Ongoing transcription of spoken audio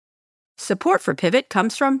Support for Pivot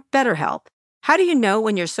comes from BetterHelp. How do you know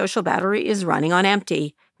when your social battery is running on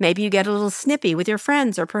empty? Maybe you get a little snippy with your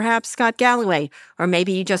friends or perhaps Scott Galloway, or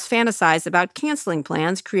maybe you just fantasize about canceling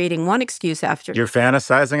plans, creating one excuse after... You're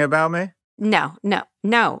fantasizing about me? No,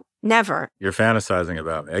 never. You're fantasizing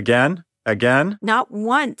about me. Again? Not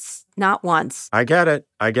once. I get it.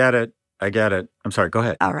 I'm sorry, go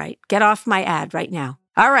ahead. All right, get off my ad right now.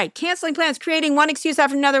 All right, canceling plans, creating one excuse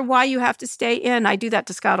after another why you have to stay in. I do that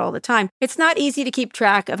to Scott all the time. It's not easy to keep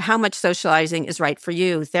track of how much socializing is right for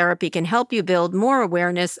you. Therapy can help you build more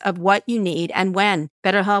awareness of what you need and when.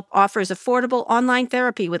 BetterHelp offers affordable online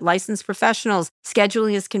therapy with licensed professionals.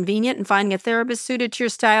 Scheduling is convenient and finding a therapist suited to your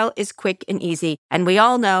style is quick and easy. And we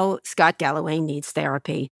all know Scott Galloway needs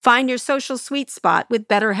therapy. Find your social sweet spot with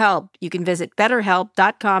BetterHelp. You can visit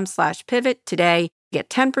betterhelp.com/pivot today. Get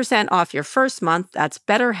 10% off your first month. That's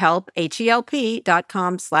BetterHelp,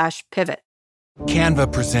 HELP.com/pivot.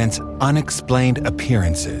 Canva presents Unexplained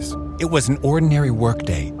Appearances. It was an ordinary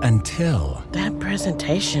workday until... That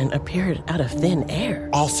presentation appeared out of thin air.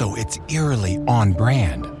 Also, it's eerily on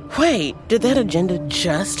brand. Wait, did that agenda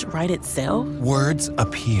just write itself? Words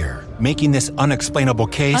appear, making this unexplainable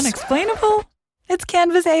case... Unexplainable? It's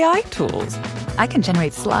Canva's AI tools. I can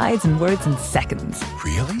generate slides and words in seconds.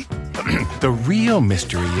 Really? The real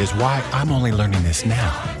mystery is why I'm only learning this now.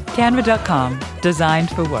 Canva.com. Designed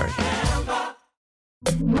for work.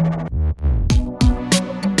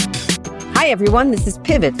 Hi, everyone. This is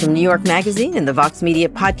Pivot from New York Magazine and the Vox Media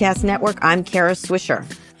Podcast Network. I'm Kara Swisher.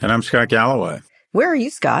 And I'm Scott Galloway. Where are you,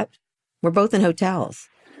 Scott? We're both in hotels.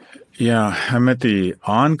 Yeah, I'm at the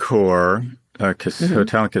Encore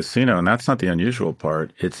Hotel and Casino, and that's not the unusual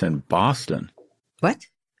part. It's in Boston. What?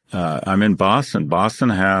 I'm in Boston. Boston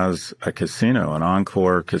has a casino, an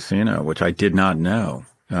Encore casino, which I did not know.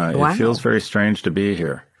 Wow. It feels very strange to be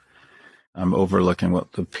here. I'm overlooking what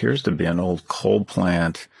appears to be an old coal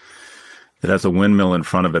plant that has a windmill in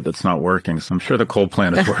front of it that's not working. So I'm sure the coal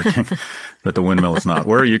plant is working, but the windmill is not.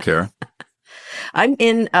 Where are you, Kara? I'm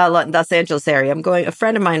in Los Angeles area. A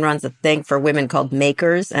friend of mine runs a thing for women called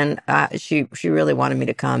Makers, and she really wanted me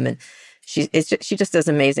to come, and she just does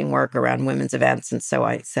amazing work around women's events, and so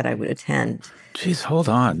I said I would attend. Geez, hold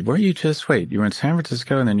on. You were in San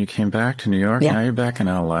Francisco, and then you came back to New York. Yeah. Now you're back in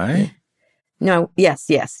L.A.? No, yes.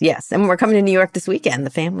 And we're coming to New York this weekend.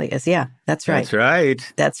 The family is, yeah, that's right.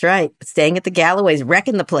 That's right. Staying at the Galloways,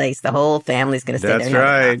 wrecking the place. The whole family's going to stay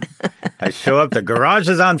there. That's right. I show up, the garage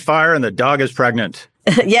is on fire, and the dog is pregnant.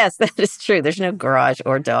 Yes, that is true. There's no garage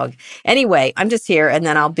or dog. Anyway, I'm just here, and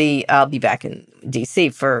then I'll be back in D.C.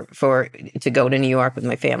 for to go to New York with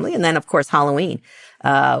my family, and then of course Halloween.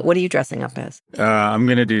 What are you dressing up as? I'm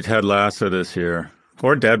going to do Ted Lasso this year,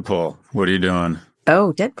 or Deadpool. What are you doing?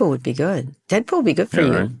 Oh, Deadpool would be good. Deadpool would be good for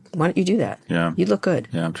you. Right? Why don't you do that? Yeah, you look good.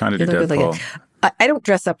 Yeah, I'm trying to do Deadpool. I don't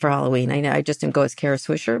dress up for Halloween. I just didn't go as Kara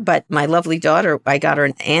Swisher, but my lovely daughter, I got her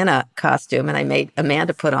an Anna costume, and I made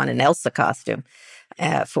Amanda put on an Elsa costume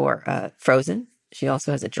for Frozen. She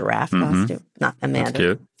also has a giraffe costume. Not Amanda.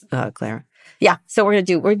 That's cute. Clara. Yeah, so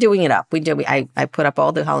we're doing it up. I put up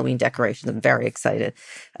all the Halloween decorations. I'm very excited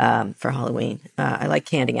for Halloween. I like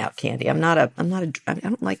handing out candy. I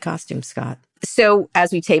don't like costumes, Scott. So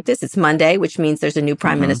as we tape this, it's Monday, which means there's a new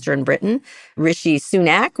prime minister in Britain. Rishi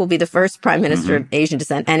Sunak will be the first prime minister of Asian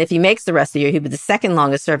descent. And if he makes the rest of the year, he'll be the second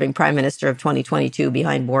longest serving prime minister of 2022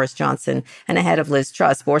 behind Boris Johnson and ahead of Liz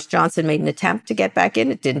Truss. Boris Johnson made an attempt to get back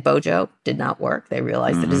in. It didn't. Bojo did not work. They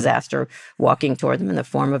realized the disaster walking toward them in the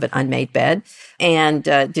form of an unmade bed and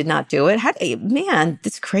did not do it. Man,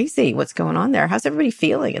 it's crazy what's going on there. How's everybody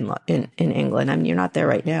feeling in England? I mean, you're not there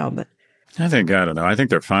right now, but... I don't know. I think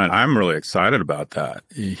they're fine. I'm really excited about that.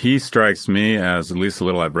 He strikes me as, at least a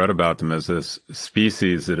little I've read about them, as this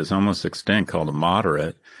species that is almost extinct called a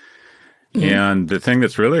moderate. And the thing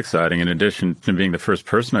that's really exciting, in addition to being the first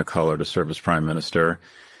person of color to serve as prime minister,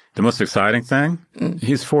 the most exciting thing,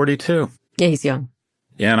 he's 42. Yeah, he's young.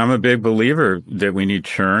 And I'm a big believer that we need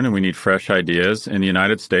churn and we need fresh ideas. In the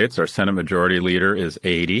United States, our Senate Majority Leader is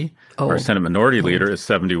 80. Our Senate Minority Leader is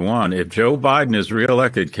 71. If Joe Biden is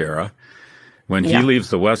reelected, Kara, when he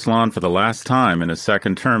leaves the West Lawn for the last time in his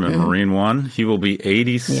second term in Marine One, he will be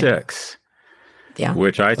 86,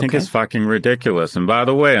 which I think is fucking ridiculous. And by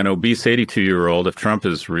the way, an obese 82-year-old, if Trump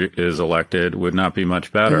is elected, would not be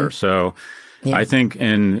much better. So I think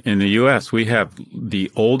in the U.S., we have the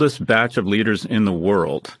oldest batch of leaders in the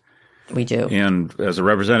world. We do. And as a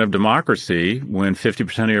representative democracy, when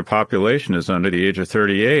 50% of your population is under the age of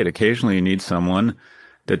 38, occasionally you need someone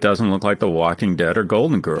that doesn't look like The Walking Dead or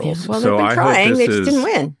Golden Girls. Well, they've been trying. They just didn't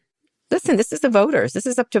win. Listen, this is the voters. This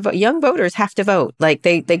is up to young voters have to vote. Like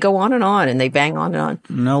they go on and they bang on and on.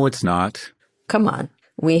 No, it's not. Come on.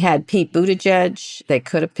 We had Pete Buttigieg. They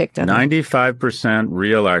could have picked up 95%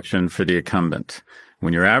 re-election for the incumbent.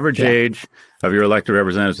 When your average age of your elected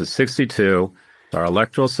representatives is 62, our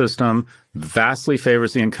electoral system vastly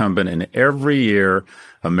favors the incumbent, and every year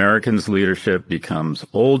Americans' leadership becomes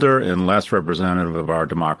older and less representative of our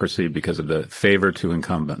democracy because of the favor to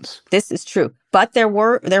incumbents. This is true. But there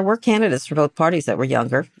were candidates for both parties that were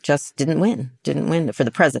younger, just didn't win for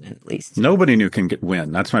the president, at least. Nobody new can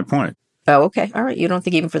win. That's my point. Oh, okay. All right. You don't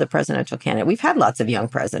think even for the presidential candidate? We've had lots of young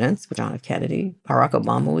presidents. John F. Kennedy, Barack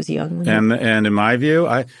Obama was young. And in my view,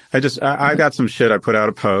 I got some shit. I put out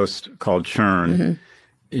a post called Churn. Mm-hmm.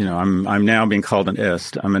 You know, I'm now being called an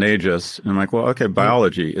ist. I'm an ageist. And I'm like, well, okay,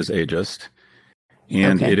 biology is ageist.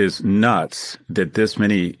 And it is nuts that this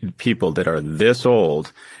many people that are this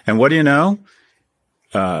old. And what do you know?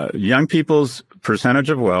 Young people's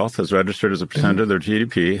percentage of wealth, as registered as a percentage of their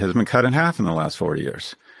GDP, has been cut in half in the last 40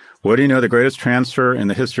 years. What do you know? The greatest transfer in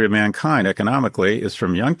the history of mankind economically is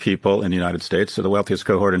from young people in the United States to the wealthiest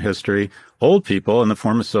cohort in history, old people, in the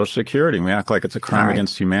form of Social Security. And we act like it's a crime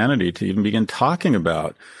against humanity to even begin talking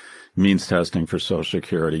about means testing for Social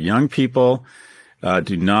Security. Young people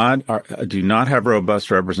do not have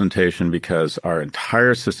robust representation because our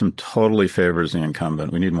entire system totally favors the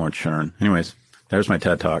incumbent. We need more churn. Anyways, there's my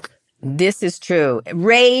TED Talk. This is true.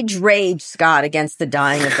 Rage, Scott, against the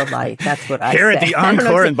dying of the light. That's what I Here say. at the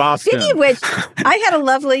Encore in Boston. Speaking of which, I had a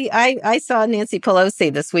lovely, I saw Nancy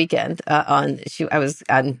Pelosi this weekend I was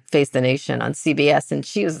on Face the Nation on CBS, and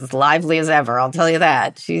she was as lively as ever. I'll tell you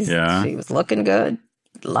that. She was looking good,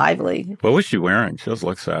 lively. What was she wearing? She just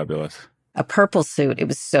looks fabulous. A purple suit. It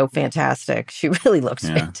was so fantastic. She really looks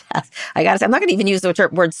fantastic. I got to say, I'm not going to even use the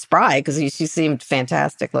word spry because she seemed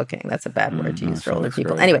fantastic looking. That's a bad word to use for older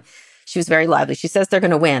people. Great. Anyway, she was very lively. She says they're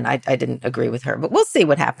going to win. I didn't agree with her, but we'll see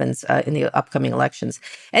what happens in the upcoming elections.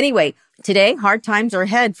 Anyway, today, hard times are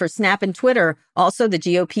ahead for Snap and Twitter. Also, the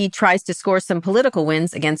GOP tries to score some political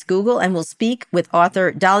wins against Google, and we'll speak with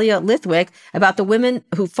author Dahlia Lithwick about the women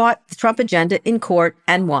who fought the Trump agenda in court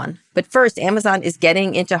and won. But first, Amazon is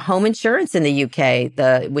getting into home insurance in the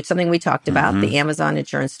UK, which is something we talked about. The Amazon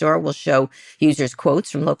insurance store will show users quotes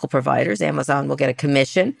from local providers. Amazon will get a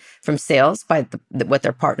commission from sales by what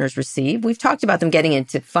their partners receive. We've talked about them getting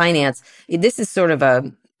into finance. This is sort of a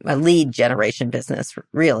lead generation business,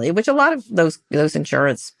 really, which a lot of those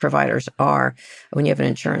insurance providers are when you have an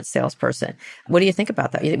insurance salesperson. What do you think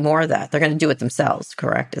about that? You think more of that? They're going to do it themselves,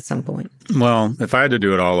 correct, at some point? Well, if I had to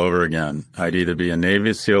do it all over again, I'd either be a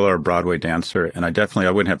Navy SEAL or a Broadway dancer. And I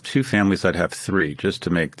wouldn't have two families. I'd have three just to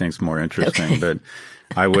make things more interesting. Okay. But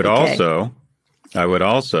I would also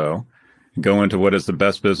go into what is the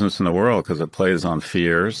best business in the world because it plays on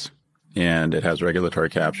fears. And it has regulatory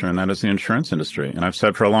capture, and that is the insurance industry. And I've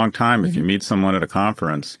said for a long time, if you meet someone at a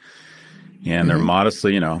conference and they're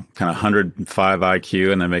modestly, kind of 105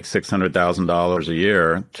 IQ and they make $600,000 a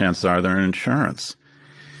year, chances are they're in insurance.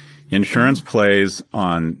 Insurance plays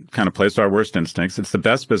to our worst instincts. It's the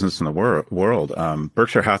best business in the world.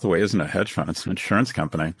 Berkshire Hathaway isn't a hedge fund. It's an insurance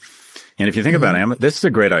company. And if you think about Amazon, this is a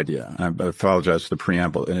great idea. I apologize for the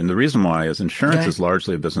preamble. And the reason why is insurance is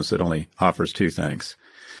largely a business that only offers two things.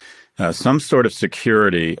 Some sort of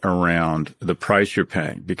security around the price you're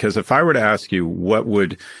paying. Because if I were to ask you, what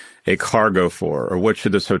would a car go for, or what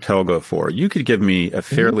should this hotel go for, you could give me a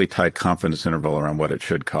fairly tight confidence interval around what it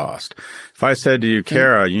should cost. If I said to you,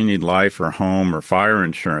 Kara, you need life or home or fire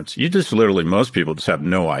insurance, most people just have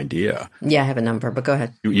no idea. Yeah, I have a number, but go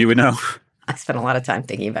ahead. You would know. I spent a lot of time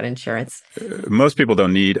thinking about insurance. Most people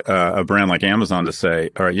don't need a brand like Amazon to say,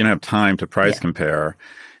 all right, you don't have time to price compare.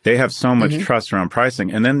 They have so much trust around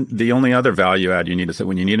pricing. And then the only other value add you need is that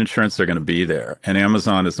when you need insurance, they're going to be there. And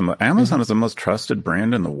Amazon is the most trusted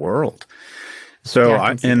brand in the world. So,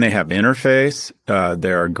 and they have interface.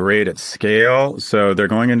 They're great at scale. So they're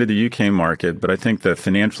going into the UK market. But I think the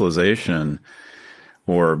financialization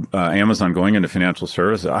or Amazon going into financial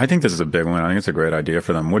services, I think this is a big one. I think it's a great idea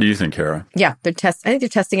for them. What do you think, Kara? Yeah, I think they're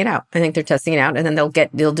testing it out. And then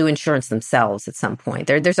they'll do insurance themselves at some point.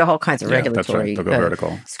 There's a whole kinds of regulatory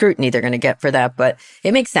scrutiny they're going to get for that. But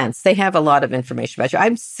it makes sense. They have a lot of information about you.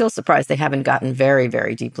 I'm still surprised they haven't gotten very,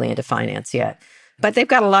 very deeply into finance yet. But they've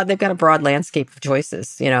got a broad landscape of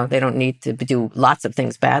choices. They don't need to do lots of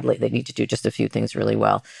things badly. They need to do just a few things really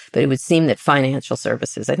well. But it would seem that financial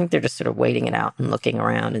services, I think they're just sort of waiting it out and looking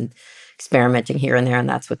around and experimenting here and there. And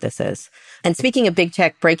that's what this is. And speaking of big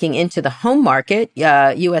tech breaking into the home market,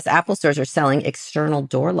 U.S. Apple stores are selling external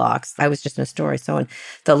door locks. I was just in a store. So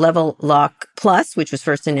the Level Lock Plus, which was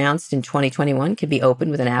first announced in 2021, can be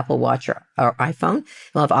opened with an Apple Watch or iPhone.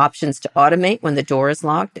 You'll have options to automate when the door is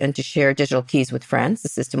locked and to share digital keys with friends. The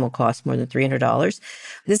system will cost more than $300.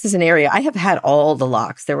 This is an area I have had all the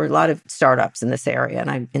locks. There were a lot of startups in this area,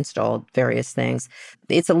 and I installed various things.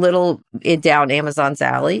 It's a little down Amazon's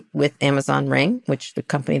alley with Amazon Ring, which the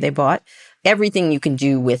company they bought. Everything you can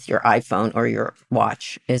do with your iPhone or your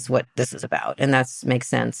watch is what this is about. And that makes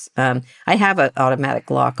sense. I have an automatic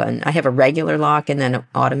lock I have a regular lock and then an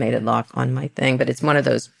automated lock on my thing, but it's one of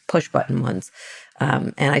those push button ones.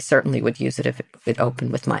 And I certainly would use it if it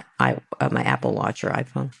opened with my Apple Watch or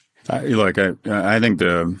iPhone. I think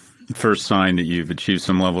the first sign that you've achieved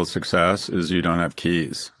some level of success is you don't have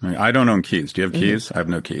keys. I don't own keys. Do you have keys? I have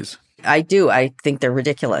no keys. I do. I think they're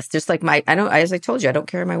ridiculous. Just like as I told you, I don't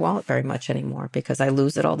carry my wallet very much anymore because I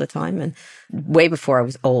lose it all the time. And way before I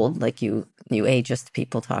was old, like you ageist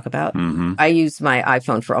people talk about, I use my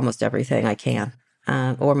iPhone for almost everything I can,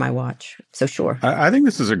 or my watch. So sure. I think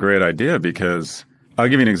this is a great idea because I'll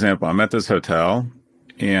give you an example. I'm at this hotel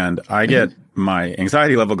and I get my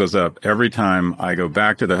anxiety level goes up every time I go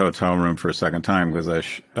back to the hotel room for a second time because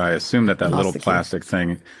I assume that little plastic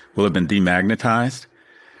thing will have been demagnetized.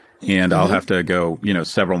 And I'll have to go,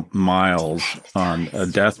 several miles on a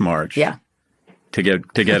death march to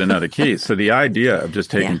get another key. So the idea of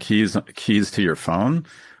just taking keys to your phone,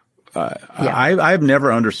 I've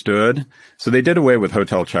never understood. So they did away with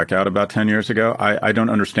hotel checkout about 10 years ago. I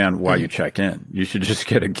don't understand why you check in. You should just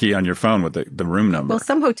get a key on your phone with the room number. Well,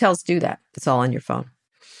 some hotels do that. It's all on your phone.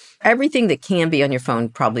 Everything that can be on your phone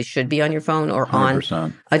probably should be on your phone or 100%.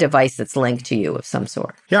 On a device that's linked to you of some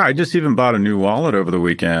sort. Yeah, I just even bought a new wallet over the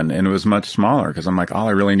weekend, and it was much smaller because I'm like, all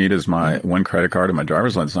I really need is my one credit card and my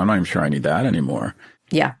driver's license. I'm not even sure I need that anymore.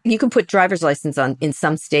 Yeah, you can put driver's license on in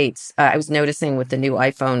some states. I was noticing with the new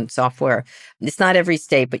iPhone software, it's not every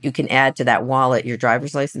state, but you can add to that wallet your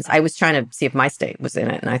driver's license. I was trying to see if my state was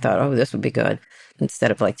in it, and I thought, oh, this would be good,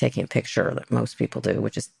 instead of like taking a picture that most people do,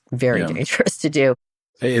 which is very dangerous to do.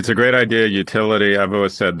 It's a great idea, utility. I've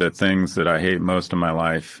always said that things that I hate most in my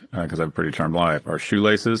life, because I have a pretty charmed life, are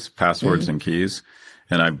shoelaces, passwords, and keys.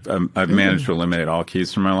 And I've managed to eliminate all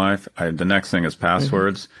keys from my life. The next thing is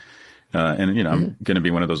passwords. I'm going to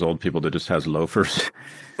be one of those old people that just has loafers,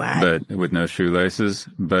 but with no shoelaces.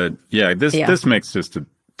 But yeah, this makes just a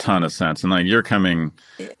ton of sense. And like, you're coming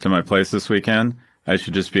to my place this weekend, I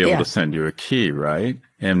should just be able to send you a key, right?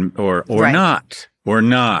 And or not. Or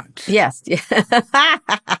not. Yes.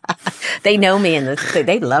 They know me, and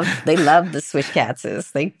they love the Swish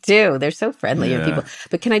Catses. They do. They're so friendly and people.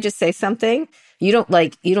 But can I just say something? You don't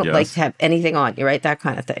like to have anything on you, right? That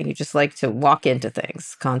kind of thing. You just like to walk into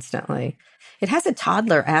things constantly. It has a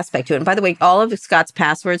toddler aspect to it. And by the way, all of Scott's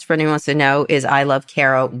passwords, for anyone who wants to know, is I love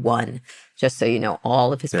Kara 1. Just so you know,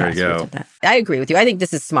 all of his passwords of that. I agree with you. I think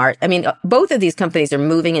this is smart. I mean, both of these companies are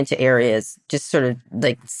moving into areas, just sort of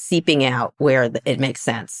like seeping out where it makes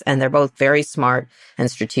sense. And they're both very smart and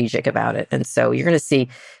strategic about it. And so you're going to see,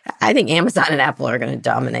 I think Amazon and Apple are going to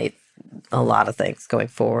dominate a lot of things going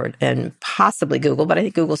forward, and possibly Google, but I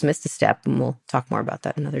think Google's missed a step, and we'll talk more about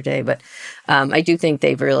that another day. But I do think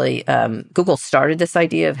they've really, Google started this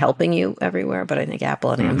idea of helping you everywhere, but I think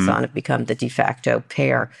Apple and Amazon have become the de facto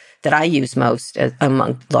pair that I use most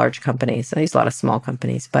among large companies. I use a lot of small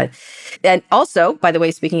companies. And also, by the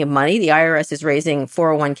way, speaking of money, the IRS is raising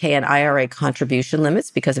 401k and IRA contribution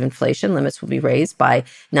limits because of inflation. Limits will be raised by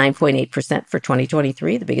 9.8% for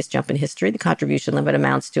 2023, the biggest jump in history. The contribution limit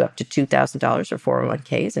amounts to up to $2,000 for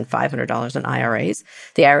 401ks and $500 on IRAs.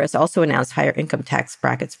 The IRS also announced higher income tax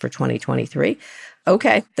brackets for 2023.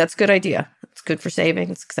 Okay, that's a good idea. It's good for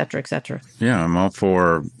savings, et cetera, et cetera. Yeah, I'm all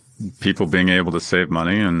for people being able to save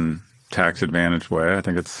money in tax advantage way. I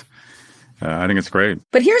think it's great.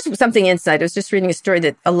 But here's something inside. I was just reading a story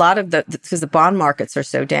that a lot of because the bond markets are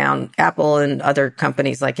so down, Apple and other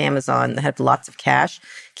companies like Amazon that have lots of cash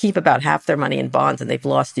keep about half their money in bonds, and they've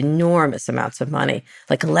lost enormous amounts of money,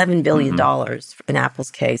 like $11 billion in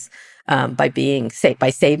Apple's case. By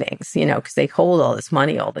savings, because they hold all this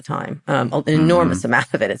money all the time, an enormous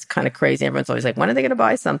amount of it. It's kind of crazy. Everyone's always like, when are they going to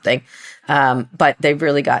buy something? But they've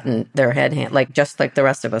really gotten their head just like the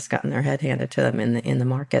rest of us gotten their head handed to them in the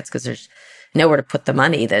markets, because there's nowhere to put the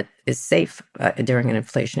money that is safe during an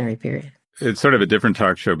inflationary period. It's sort of a different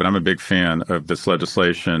talk show, but I'm a big fan of this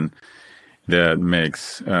legislation that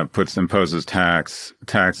imposes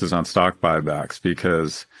taxes on stock buybacks,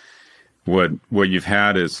 because what you've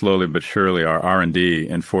had is slowly but surely our R&D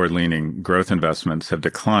and forward-leaning growth investments have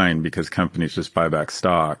declined because companies just buy back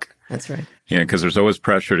stock. That's right. Yeah, because there's always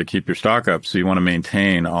pressure to keep your stock up. So you want to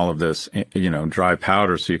maintain all of this, dry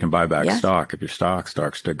powder so you can buy back stock if your stock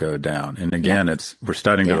starts to go down. And again, we're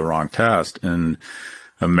studying to the wrong test. And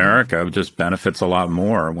America just benefits a lot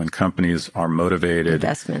more when companies are motivated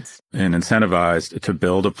investments and incentivized to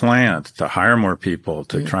build a plant, to hire more people,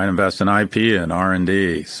 to try and invest in IP and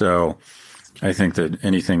R&D. So I think that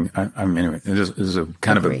anyway, this is a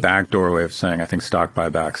kind of a backdoor way of saying I think stock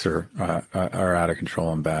buybacks are out of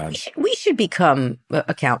control and bad. We should become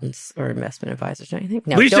accountants or investment advisors, don't you think?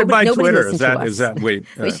 No, we should buy Twitter. Is that wait?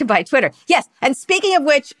 We should buy Twitter. Yes. And speaking of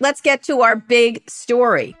which, let's get to our big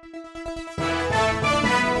story.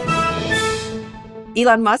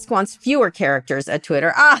 Elon Musk wants fewer characters at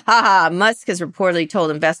Twitter. Musk has reportedly told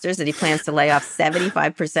investors that he plans to lay off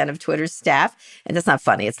 75% of Twitter's staff. And that's not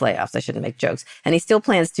funny. It's layoffs. I shouldn't make jokes. And he still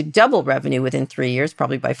plans to double revenue within 3 years,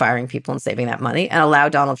 probably by firing people and saving that money, and allow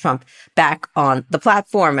Donald Trump back on the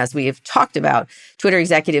platform. As we have talked about, Twitter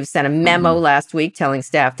executives sent a memo last week telling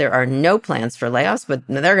staff there are no plans for layoffs, but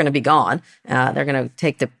they're going to be gone. They're going to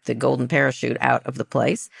take the golden parachute out of the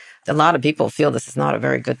place. A lot of people feel this is not a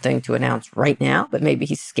very good thing to announce right now, but maybe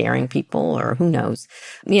he's scaring people, or who knows.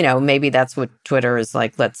 Maybe that's what Twitter is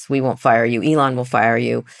like. We won't fire you. Elon will fire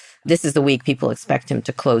you. This is the week people expect him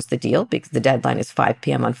to close the deal because the deadline is 5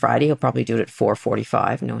 p.m. on Friday. He'll probably do it at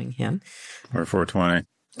 4:45, knowing him. Or 4:20.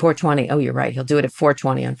 4:20. Oh, you're right. He'll do it at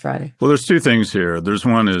 4:20 on Friday. Well, there's two things here. There's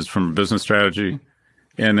one is from business strategy,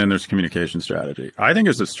 and then there's communication strategy. I think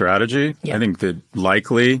it's a strategy. Yeah. I think that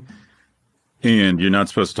likely... And you're not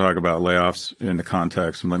supposed to talk about layoffs in the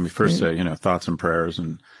context. And let me first say, thoughts and prayers.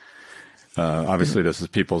 And obviously, this is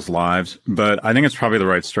people's lives. But I think it's probably the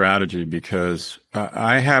right strategy because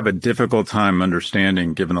I have a difficult time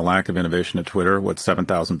understanding, given the lack of innovation at Twitter, what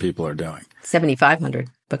 7,000 people are doing. 7,500.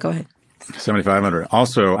 But go ahead. 7,500.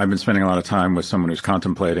 Also, I've been spending a lot of time with someone who's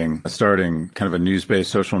contemplating starting kind of a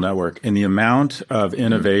news-based social network. And the amount of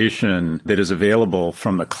innovation that is available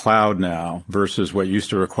from the cloud now versus what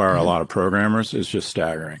used to require a lot of programmers is just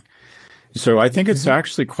staggering. So I think it's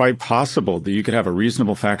actually quite possible that you could have a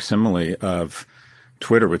reasonable facsimile of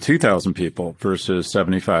Twitter with 2,000 people versus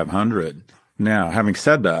 7,500. Now, having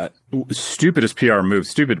said that, stupidest PR move,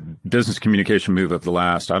 stupid business communication move of the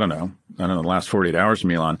last, the last 48 hours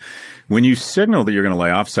from Elon. When you signal that you're going to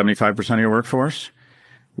lay off 75% of your workforce,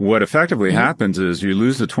 what effectively happens is you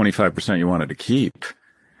lose the 25% you wanted to keep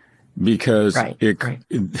because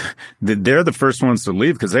they're the first ones to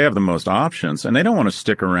leave because they have the most options and they don't want to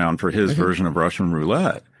stick around for his version of Russian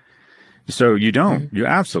roulette. So you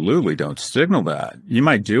absolutely don't signal that. You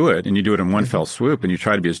might do it and you do it in one fell swoop and you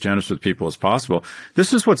try to be as generous with people as possible.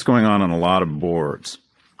 This is what's going on a lot of boards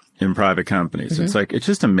in private companies. It's it's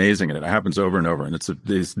just amazing. And it happens over and over. And it's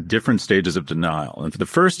these different stages of denial. And the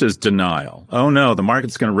first is denial. Oh no, the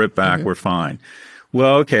market's going to rip back. We're fine.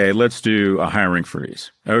 Well, okay, let's do a hiring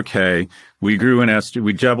freeze. Okay, we grew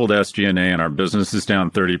we doubled SG&A and our business is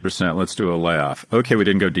down 30%. Let's do a layoff. Okay, we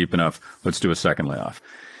didn't go deep enough. Let's do a second layoff.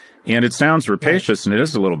 And it sounds rapacious, and it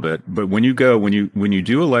is a little bit, but when you do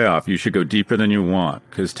a layoff, you should go deeper than you want,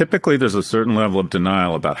 because typically there's a certain level of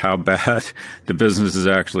denial about how bad the business is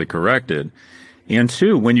actually corrected. And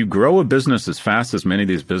two, when you grow a business as fast as many of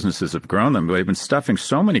these businesses have grown them, they've been stuffing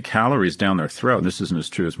so many calories down their throat, and this isn't as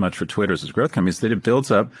true as much for Twitter as growth companies, that it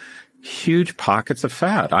builds up huge pockets of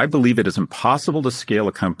fat. I believe it is impossible to scale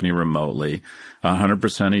a company remotely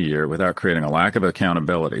 100% a year without creating a lack of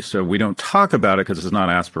accountability. So we don't talk about it because it's not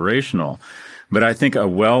aspirational. But I think a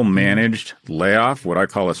well-managed layoff, what I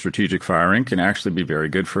call a strategic firing, can actually be very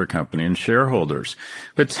good for a company and shareholders.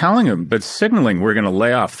 But signaling we're going to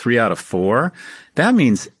lay off 3 out of 4, that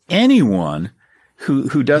means anyone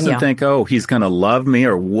who doesn't think, oh, he's going to love me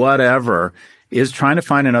or whatever, is trying to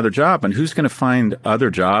find another job. And who's going to find other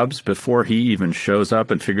jobs before he even shows up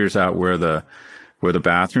and figures out where the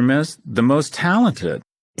bathroom is? The most talented.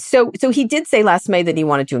 So he did say last May that he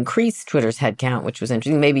wanted to increase Twitter's headcount, which was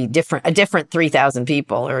interesting. Maybe a different 3,000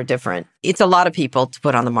 people or it's a lot of people to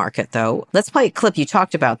put on the market, though. Let's play a clip. You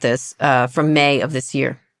talked about this from May of this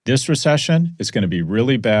year. This recession is going to be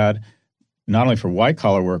really bad, not only for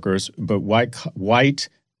white-collar workers, but white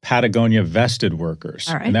Patagonia vested workers,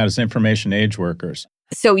 and that is information age workers.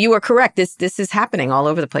 So you are correct. This is happening all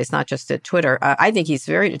over the place, not just at Twitter. I think he's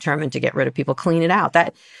very determined to get rid of people, clean it out.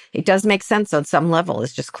 That it does make sense on some level.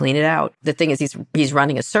 Is just clean it out. The thing is, he's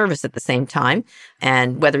running a service at the same time,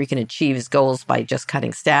 and whether he can achieve his goals by just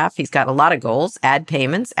cutting staff, he's got a lot of goals: add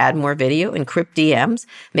payments, add more video, encrypt DMs,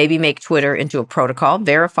 maybe make Twitter into a protocol,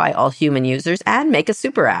 verify all human users, and make a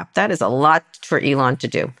super app. That is a lot for Elon to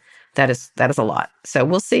do. That is a lot. So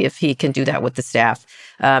we'll see if he can do that with the staff.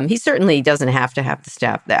 He certainly doesn't have to have the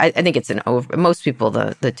staff. I think it's most people,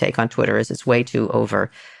 the take on Twitter is it's way too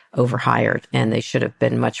overhired, and they should have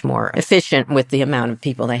been much more efficient with the amount of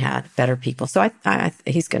people they had, better people. So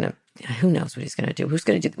he's going to, who knows what he's going to do? What's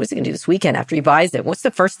he going to do this weekend after he buys it? What's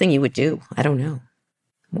the first thing you would do? I don't know.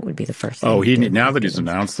 What would be the first thing? Now that he's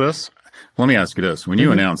announced this, let me ask you this. When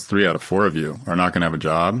you announce 3 out of 4 of you are not going to have a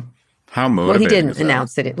job, how motivating Well, he didn't is that?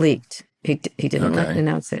 announce it. It leaked. He didn't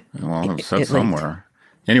announce it. Well, it said somewhere.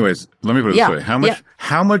 Anyways, let me put it this way.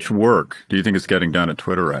 How much work do you think is getting done at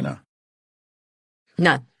Twitter right now?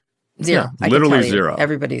 None. Zero. Yeah, literally zero.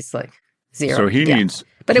 Everybody's like zero. So he needs...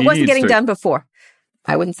 But it wasn't getting done before.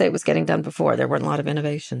 I wouldn't say it was getting done before. There weren't a lot of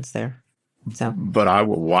innovations there. So, but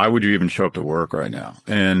why would you even show up to work right now?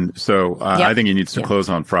 And so I think he needs to close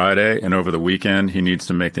on Friday, and over the weekend he needs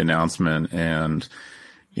to make the announcement and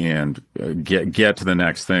get to the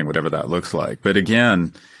next thing, whatever that looks like. But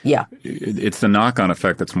again, it's the knock-on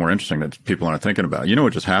effect that's more interesting that people aren't thinking about. You know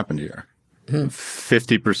what just happened here?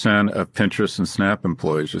 50% of Pinterest and Snap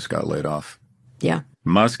employees just got laid off. Yeah.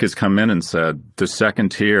 Musk has come in and said the second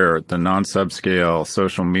tier, the non-subscale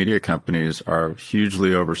social media companies are hugely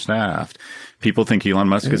overstaffed. People think Elon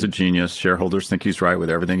Musk is a genius. Shareholders think he's right with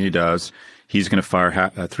everything he does. He's going to fire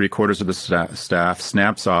 3/4 of the staff.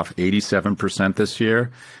 Snap's off 87% this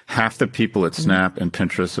year. Half the people at Snap and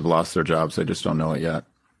Pinterest have lost their jobs. They just don't know it yet.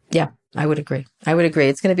 Yeah, I would agree.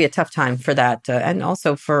 It's going to be a tough time for that. And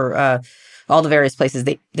also for all the various places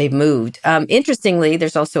they've moved. Interestingly,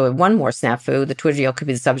 there's also one more snafu. The Twitter deal could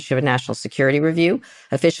be the subject of a national security review.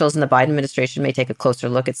 Officials in the Biden administration may take a closer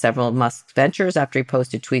look at several of Musk's ventures after he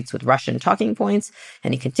posted tweets with Russian talking points,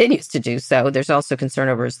 and he continues to do so. There's also concern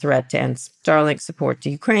over his threat to end Starlink support to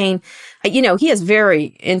Ukraine. He has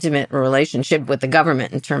very intimate relationship with the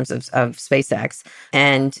government in terms of SpaceX,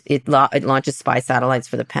 and it launches spy satellites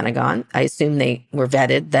for the Pentagon. I assume they were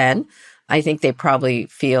vetted then. I think they probably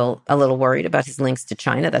feel a little worried about his links to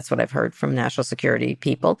China. That's what I've heard from national security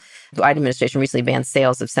people. The Biden administration recently banned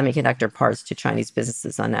sales of semiconductor parts to Chinese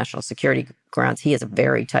businesses on national security grounds. He has a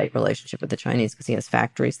very tight relationship with the Chinese because he has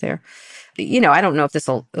factories there. I don't know if this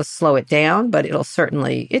will slow it down, but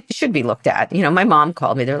it should be looked at. My mom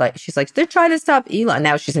called me. She's like, they're trying to stop Elon.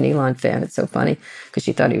 Now she's an Elon fan. It's so funny because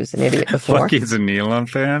she thought he was an idiot before. Like he's an Elon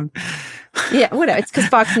fan? Yeah, whatever. It's because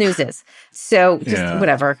Fox News is. So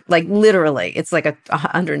whatever. Like literally, it's like a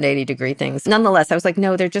 180-degree thing. Nonetheless, I was like,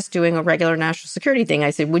 no, they're just doing a regular national security thing.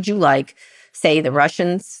 I said, would you like, say, the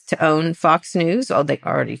Russians to own Fox News? Oh, they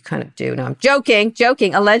already kind of do. No, I'm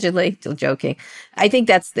joking, allegedly, still joking. I think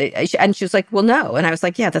and she was like, well, no. And I was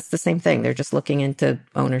like, yeah, that's the same thing. They're just looking into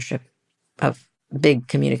ownership of big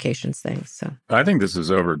communications things. So I think this is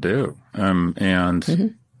overdue.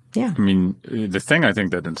 Yeah. I mean, the thing I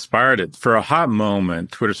think that inspired it, for a hot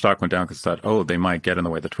moment, Twitter stock went down because it thought, they might get in the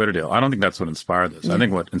way of the Twitter deal. I don't think that's what inspired this. I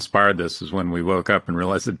think what inspired this is when we woke up and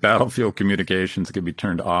realized that battlefield communications could be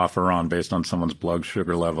turned off or on based on someone's blood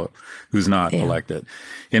sugar level who's not elected.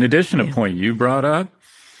 In addition to a point you brought up,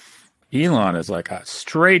 Elon is like a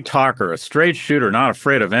straight talker, a straight shooter, not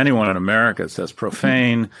afraid of anyone in America. Says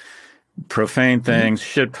profane things,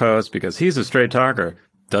 shit posts, because he's a straight talker.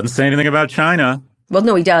 Doesn't say anything about China. Well,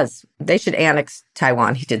 no, he does. They should annex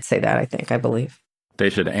Taiwan. He did say that, I believe. They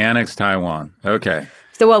should annex Taiwan. Okay.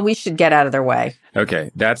 So, we should get out of their way. Okay.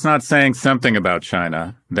 That's not saying something about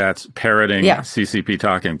China. That's parroting CCP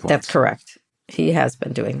talking points. That's correct. He has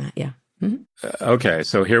been doing that, yeah. Okay.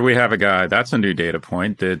 So here we have a guy, that's a new data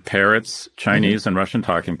point, that parrots Chinese and Russian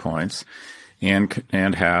talking points and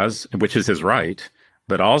has, which is his right,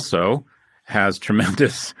 but also has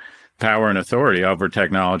tremendous power and authority over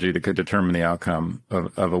technology that could determine the outcome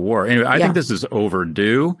of a war. Anyway, I think this is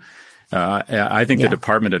overdue. I think the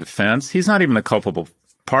Department of Defense, he's not even the culpable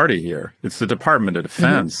party here. It's the Department of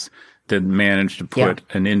Defense that managed to put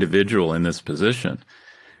an individual in this position.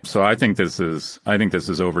 So I think this is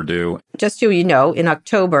overdue. Just so you know, in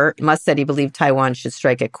October, Musk said he believed Taiwan should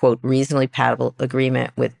strike a, quote, reasonably compatible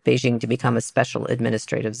agreement with Beijing to become a special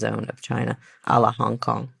administrative zone of China, a la Hong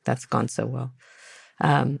Kong. That's gone so well.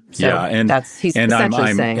 He's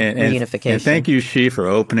essentially saying reunification. And thank you, Xi, for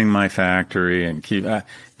opening my factory and keep.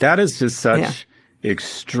 That is just such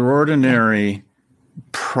extraordinary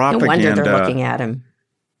propaganda. No wonder they're looking at him.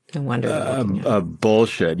 No wonder they're looking at him.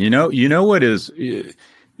 Bullshit. You know what is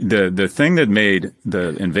the thing that made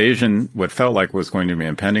the invasion, what felt like was going to be an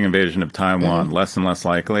impending invasion of Taiwan, less and less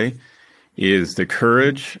likely, is the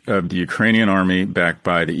courage of the Ukrainian army backed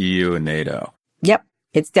by the EU and NATO. Yep.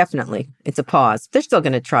 It's a pause. They're still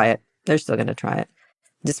going to try it.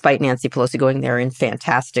 despite Nancy Pelosi going there in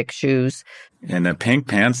fantastic shoes. And a pink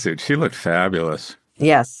pantsuit. She looked fabulous.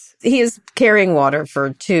 Yes. He is carrying water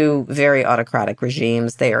for two very autocratic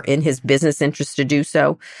regimes. They are in his business interest to do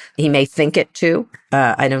so. He may think it too.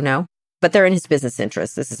 I don't know. But they're in his business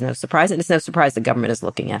interest. This is no surprise. And it's no surprise the government is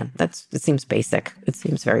looking at him. It seems basic. It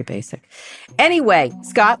seems very basic. Anyway,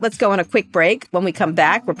 Scott, let's go on a quick break. When we come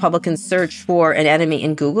back, Republicans search for an enemy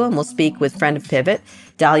in Google, and we'll speak with friend of Pivot,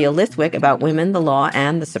 Dahlia Lithwick, about women, the law,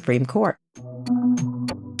 and the Supreme Court.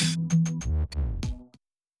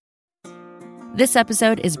 This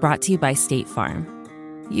episode is brought to you by State Farm.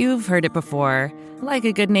 You've heard it before. Like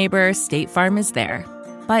a good neighbor, State Farm is there.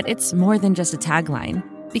 But it's more than just a tagline.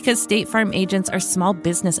 Because State Farm agents are small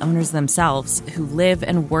business owners themselves who live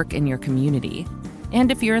and work in your community. And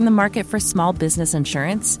if you're in the market for small business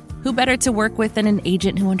insurance, who better to work with than an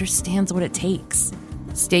agent who understands what it takes?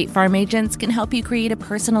 State Farm agents can help you create a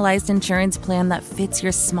personalized insurance plan that fits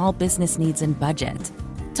your small business needs and budget.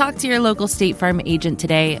 Talk to your local State Farm agent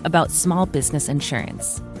today about small business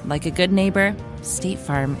insurance. Like a good neighbor, State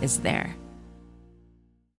Farm is there.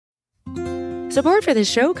 Support for this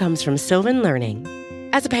show comes from Sylvan Learning.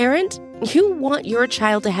 As a parent, you want your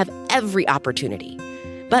child to have every opportunity,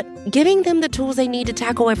 but giving them the tools they need to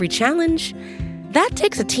tackle every challenge, that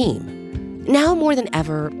takes a team. Now more than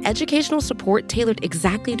ever, educational support tailored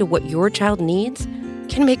exactly to what your child needs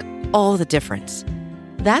can make all the difference.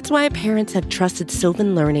 That's why parents have trusted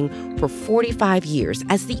Sylvan Learning for 45 years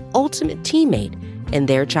as the ultimate teammate in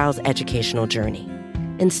their child's educational journey,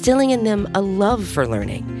 instilling in them a love for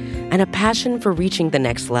learning and a passion for reaching the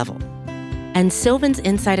next level. And Sylvan's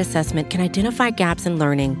Insight Assessment can identify gaps in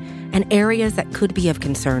learning and areas that could be of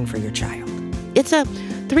concern for your child. It's a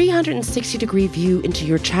 360-degree view into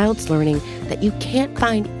your child's learning that you can't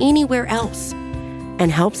find anywhere else,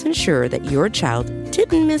 and helps ensure that your child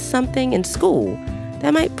didn't miss something in school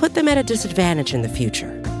that might put them at a disadvantage in the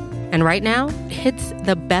future. And right now, it's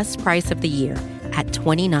the best price of the year at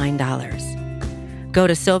 $29. Go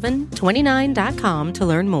to sylvan29.com to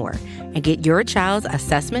learn more and get your child's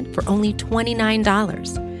assessment for only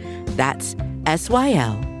 $29. That's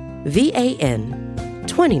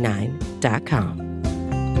SYLVAN29.com.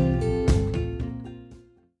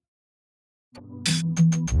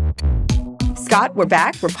 Scott, we're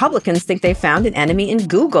back. Republicans think they found an enemy in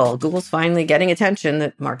Google. Google's finally getting attention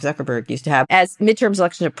that Mark Zuckerberg used to have. As midterms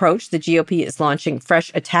elections approach, the GOP is launching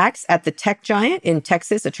fresh attacks at the tech giant. In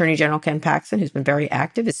Texas, Attorney General Ken Paxton, who's been very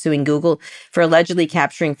active, is suing Google for allegedly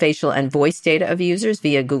capturing facial and voice data of users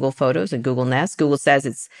via Google Photos and Google Nest. Google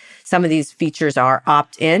says some of these features are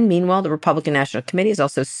opt-in. Meanwhile, the Republican National Committee is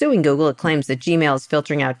also suing Google. It claims that Gmail is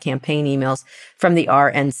filtering out campaign emails from the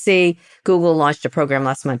RNC. Google launched a program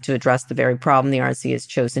last month to address the very problem. The RNC has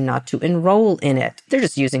chosen not to enroll in it. They're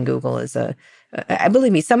just using Google as I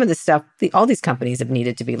believe me, some of this stuff, all these companies have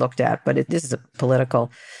needed to be looked at, but this is a political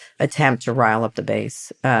attempt to rile up the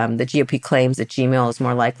base. The GOP claims that Gmail is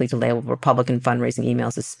more likely to label Republican fundraising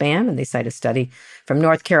emails as spam, and they cite a study from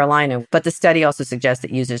North Carolina. But the study also suggests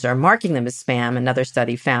that users are marking them as spam. Another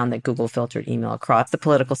study found that Google filtered email across the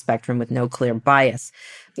political spectrum with no clear bias.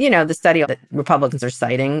 You know, the study that Republicans are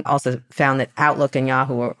citing also found that Outlook and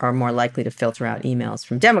Yahoo are more likely to filter out emails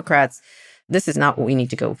from Democrats. This is not what we need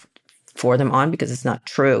to go for them on, because it's not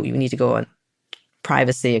true. You need to go on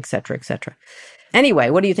privacy, et cetera, et cetera. Anyway,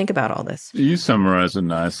 what do you think about all this? You summarized it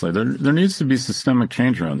nicely. There needs to be systemic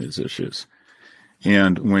change around these issues.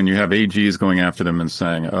 And when you have AGs going after them and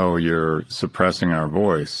saying, oh, you're suppressing our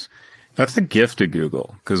voice, that's a gift to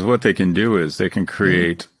Google, because what they can do is they can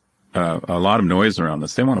create a lot of noise around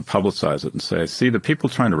this. They want to publicize it and say, see, the people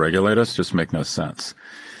trying to regulate us just make no sense.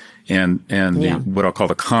 And what I'll call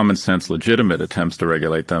the common sense legitimate attempts to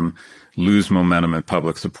regulate them lose momentum and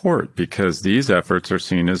public support, because these efforts are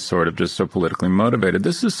seen as sort of just so politically motivated.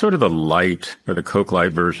 This is sort of the light, or the Coke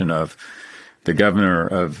Light version of the governor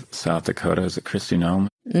of South Dakota, is it Kristi Noem?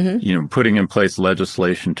 Mm-hmm. Putting in place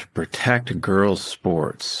legislation to protect girls'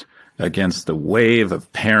 sports against the wave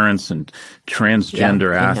of parents and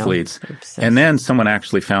transgender athletes. And then someone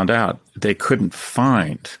actually found out they couldn't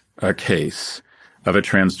find a case of a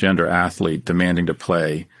transgender athlete demanding to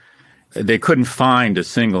play. They couldn't find a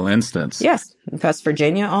single instance. Yes. West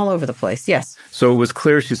Virginia, all over the place. Yes. So it was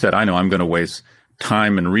clear, she said, I know I'm going to waste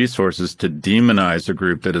time and resources to demonize a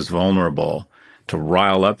group that is vulnerable, to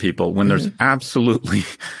rile up people when there's absolutely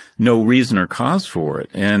no reason or cause for it.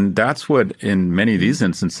 And that's what, in many of these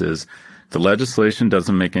instances, the legislation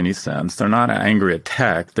doesn't make any sense. They're not angry at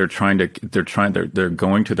tech. They're going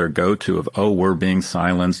to their go-to of, oh, we're being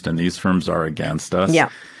silenced and these firms are against us. Yeah.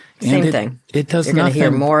 Same thing. It does You're going to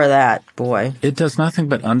hear more of that, boy. It does nothing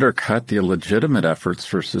but undercut the legitimate efforts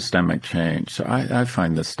for systemic change. So I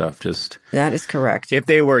find this stuff just... That is correct. If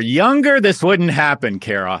they were younger, this wouldn't happen,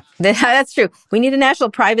 Kara. That's true. We need a national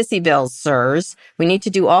privacy bill, sirs. We need to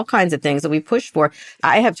do all kinds of things that we push for.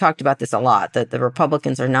 I have talked about this a lot, that the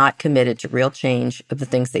Republicans are not committed to real change of the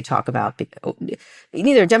things they talk about.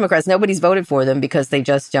 Neither Democrats, nobody's voted for them because they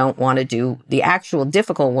just don't want to do the actual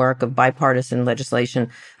difficult work of bipartisan legislation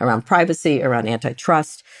around privacy, around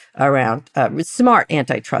antitrust, around smart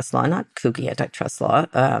antitrust law, not kooky antitrust law.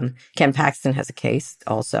 Ken Paxton has a case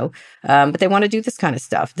also. But they want to do this kind of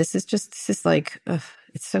stuff. This is like,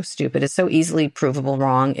 it's so stupid. It's so easily provable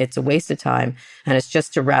wrong. It's a waste of time. And it's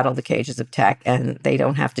just to rattle the cages of tech. And they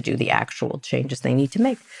don't have to do the actual changes they need to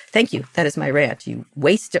make. Thank you. That is my rant.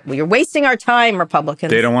 You're wasting our time,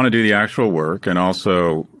 Republicans. They don't want to do the actual work. And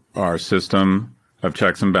also our system of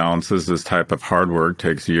checks and balances, this type of hard work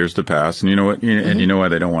takes years to pass. And you know what? And you know why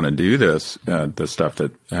they don't want to do this, the stuff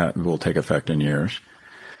that will take effect in years?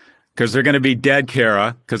 Because they're going to be dead,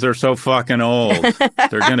 Kara, because they're so fucking old.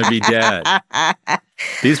 They're going to be dead.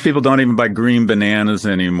 These people don't even buy green bananas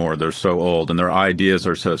anymore. They're so old, and their ideas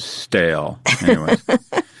are so stale. Anyways.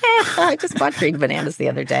 I just bought green bananas the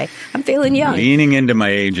other day. I'm feeling young. Leaning into my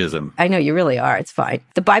ageism. I know, you really are. It's fine.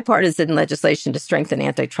 The bipartisan legislation to strengthen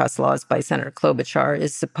antitrust laws by Senator Klobuchar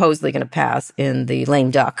is supposedly going to pass in the lame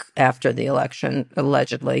duck after the election,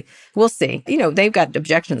 allegedly. We'll see. You know, they've got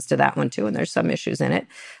objections to that one, too, and there's some issues in it.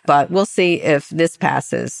 But we'll see if this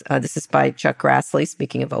passes. This is by Chuck Grassley,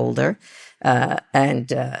 speaking of older.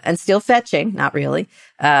 And still fetching, not really.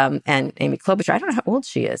 And Amy Klobuchar, I don't know how old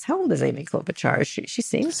she is. How old is Amy Klobuchar? She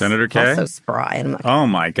seems Senator Kay? So spry. Oh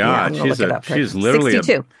my God, she's literally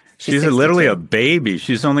 62. She's literally a baby.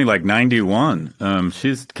 She's only like 91.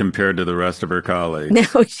 She's compared to the rest of her colleagues.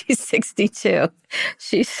 No, she's 62.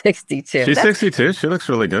 She's 62. She's 62. She looks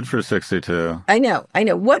really good for 62. I know.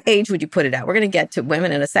 What age would you put it at? We're going to get to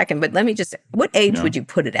women in a second, but let me just, what age would you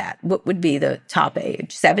put it at? What would be the top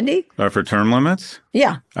age? 70? For term limits?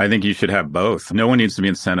 Yeah. I think you should have both. No one needs to be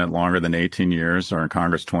in Senate longer than 18 years or in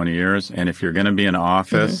Congress 20 years. And if you're going to be in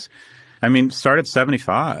office, I mean, start at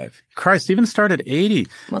 75. Christ, even start at 80.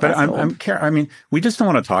 Well, but we just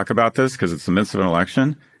don't want to talk about this because it's the midst of an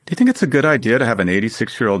election. Do you think it's a good idea to have an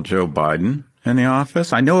 86-year-old Joe Biden in the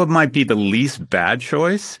office? I know it might be the least bad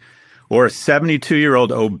choice, or a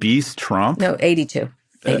 72-year-old obese Trump. No, 82.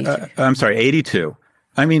 82.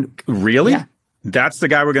 I mean, really? Yeah. That's the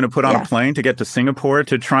guy we're going to put on a plane to get to Singapore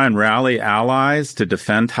to try and rally allies to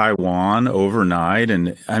defend Taiwan overnight.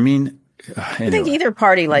 And I mean, I think either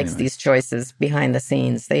party likes these choices behind the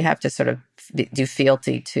scenes. They have to sort of do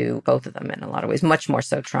fealty to both of them in a lot of ways, much more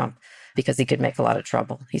so Trump, because he could make a lot of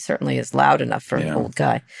trouble. He certainly is loud enough for an old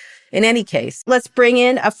guy. In any case, let's bring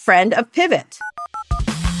in a friend of Pivot.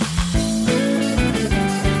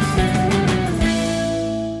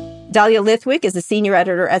 Dahlia Lithwick is a senior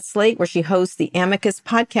editor at Slate, where she hosts the Amicus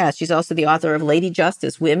podcast. She's also the author of Lady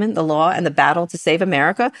Justice, Women, the Law, and the Battle to Save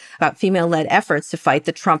America, about female-led efforts to fight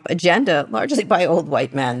the Trump agenda, largely by old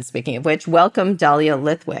white men, speaking of which. Welcome, Dahlia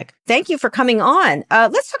Lithwick. Thank you for coming on.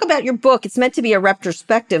 Let's talk about your book. It's meant to be a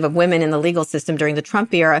retrospective of women in the legal system during the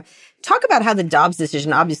Trump era. Talk about how the Dobbs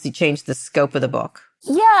decision obviously changed the scope of the book.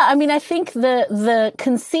 Yeah, I mean, I think the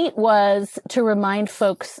conceit was to remind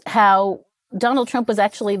folks how Donald Trump was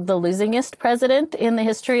actually the losingest president in the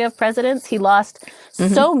history of presidents. He lost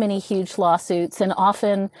so many huge lawsuits, and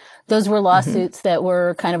often those were lawsuits that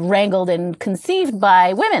were kind of wrangled and conceived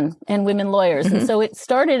by women and women lawyers. And so it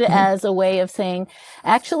started as a way of saying,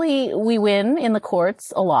 actually, we win in the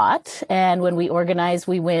courts a lot. And when we organize,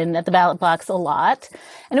 we win at the ballot box a lot.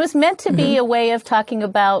 And it was meant to be a way of talking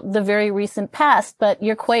about the very recent past. But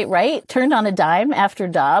you're quite right, turned on a dime after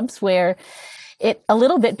Dobbs, where it a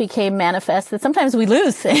little bit became manifest that sometimes we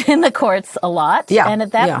lose in the courts a lot. Yeah, and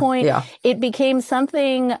at that point, it became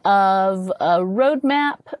something of a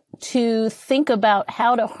roadmap to think about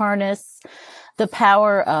how to harness the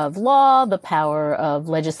power of law, the power of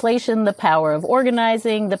legislation, the power of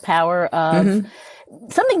organizing, the power of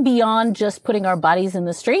something beyond just putting our bodies in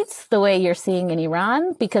the streets the way you're seeing in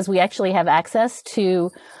Iran, because we actually have access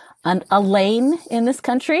to a lane in this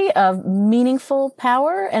country of meaningful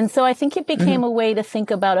power. And so I think it became a way to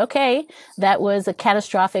think about, okay, that was a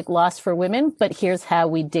catastrophic loss for women, but here's how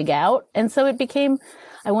we dig out. And so it became,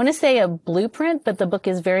 I want to say, a blueprint, but the book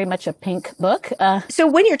is very much a pink book. So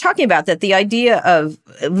when you're talking about that, the idea of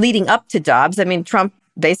leading up to Dobbs, I mean, Trump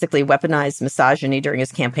basically weaponized misogyny during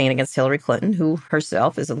his campaign against Hillary Clinton, who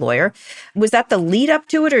herself is a lawyer. Was that the lead up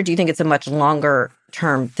to it, or do you think it's a much longer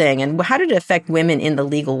short-term thing. And how did it affect women in the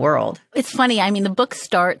legal world? It's funny. I mean, the book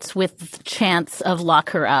starts with chants of lock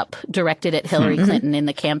her up directed at Hillary Clinton in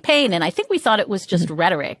the campaign. And I think we thought it was just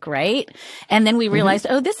rhetoric, right? And then we realized,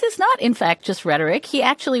 oh, this is not, in fact, just rhetoric. He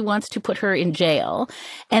actually wants to put her in jail.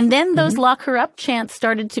 And then those lock her up chants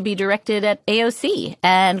started to be directed at AOC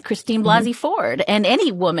and Christine Blasey Ford and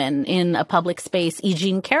any woman in a public space, E.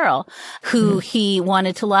 Jean Carroll, who he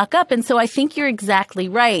wanted to lock up. And so I think you're exactly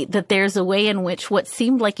right that there's a way in which what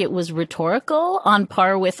seemed like it was rhetorical on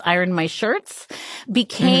par with iron my shirts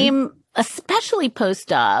became especially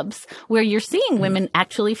post-Dobbs, where you're seeing women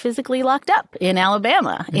actually physically locked up in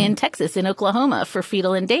Alabama, in Texas, in Oklahoma for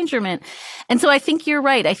fetal endangerment. And so I think you're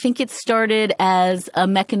right. I think it started as a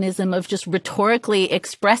mechanism of just rhetorically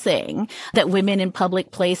expressing that women in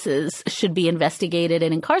public places should be investigated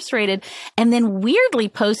and incarcerated. And then weirdly,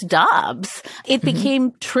 post-Dobbs, it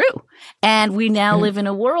became true. And we now live in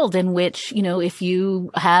a world in which, you know, if you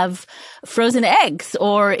have frozen eggs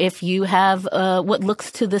or if you have what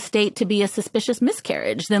looks to the state to be a suspicious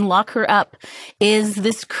miscarriage, then lock her up is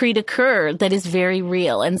this cri de coeur that is very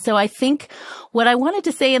real. And so I think what I wanted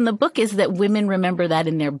to say in the book is that women remember that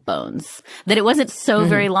in their bones, that it wasn't so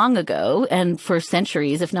very long ago and for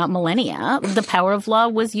centuries, if not millennia, the power of law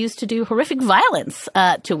was used to do horrific violence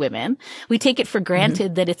to women. We take it for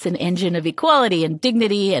granted that it's an engine of equality and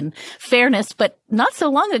dignity and fairness, but not so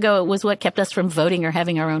long ago, it was what kept us from voting or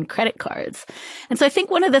having our own credit cards. And so I think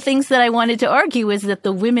one of the things that I wanted to argue is that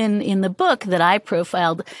the women in the book that I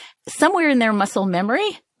profiled, somewhere in their muscle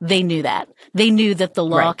memory, they knew that. They knew that the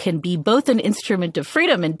law can be both an instrument of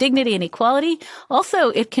freedom and dignity and equality. Also,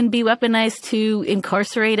 it can be weaponized to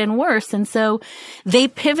incarcerate and worse. And so they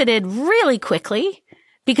pivoted really quickly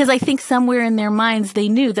because I think somewhere in their minds, they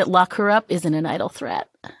knew that lock her up isn't an idle threat.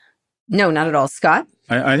 No, not at all. Scott?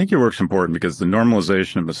 I think your work's important because the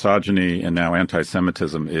normalization of misogyny and now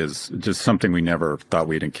anti-Semitism is just something we never thought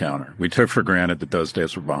we'd encounter. We took for granted that those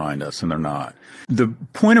days were behind us, and they're not. The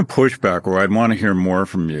point of pushback where I'd want to hear more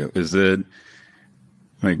from you is that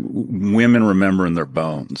like women remember in their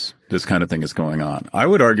bones this kind of thing is going on. I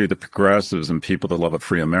would argue that progressives and people that love a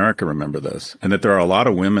free America remember this, and that there are a lot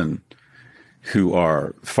of women who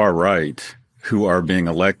are far right who are being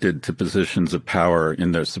elected to positions of power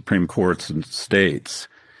in the Supreme Courts and states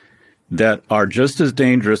that are just as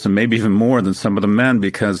dangerous and maybe even more than some of the men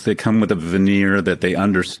because they come with a veneer that they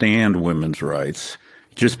understand women's rights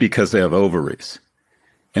just because they have ovaries.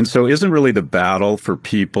 And so isn't really the battle for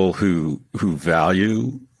people who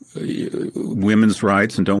value women's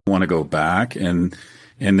rights and don't want to go back and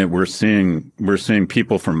that we're seeing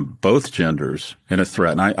people from both genders in a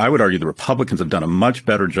threat. And I would argue the Republicans have done a much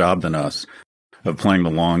better job than us of playing the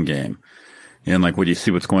long game. And like when you see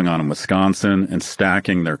what's going on in Wisconsin and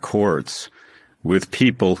stacking their courts with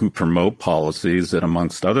people who promote policies that,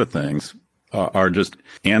 amongst other things, are just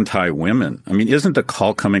anti-women. I mean, isn't the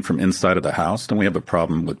call coming from inside of the house? Don't we have a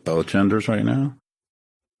problem with both genders right now?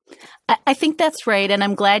 I think that's right, and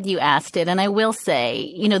I'm glad you asked it. And I will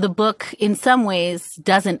say, you know, the book in some ways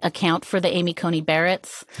doesn't account for the Amy Coney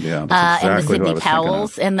Barretts and the Sidney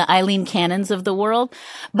Powells and the Eileen Cannons of the world.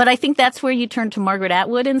 But I think that's where you turn to Margaret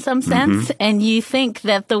Atwood in some sense, and you think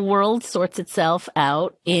that the world sorts itself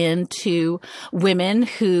out into women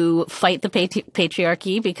who fight the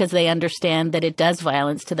patriarchy because they understand that it does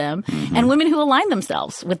violence to them, and women who align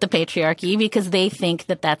themselves with the patriarchy because they think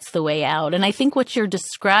that that's the way out. And I think what you're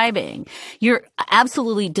describing, you're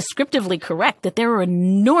absolutely descriptively correct that there are an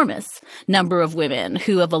enormous number of women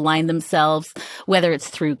who have aligned themselves, whether it's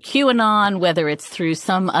through QAnon, whether it's through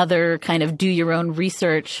some other kind of do your own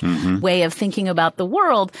research way of thinking about the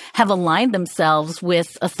world, have aligned themselves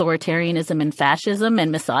with authoritarianism and fascism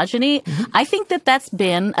and misogyny. I think that that's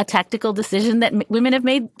been a tactical decision that women have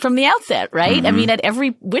made from the outset, right? I mean, at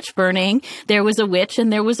every witch burning, there was a witch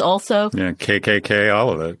and there was also... Yeah, KKK, all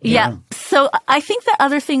of it. Yeah. So I think the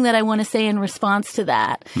other thing that I want to say in response to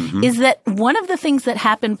that is that one of the things that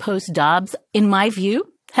happened post-Dobbs, in my view,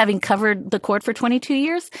 having covered the court for 22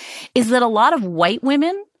 years, is that a lot of white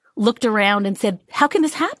women looked around and said, how can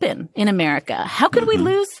this happen in America? How could we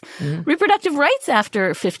lose reproductive rights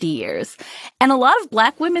after 50 years? And a lot of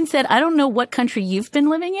black women said, I don't know what country you've been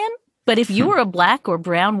living in, but if you were a black or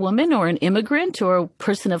brown woman or an immigrant or a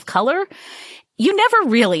person of color, you never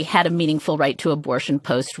really had a meaningful right to abortion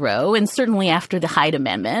post-Roe, and certainly after the Hyde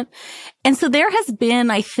Amendment. And so there has been,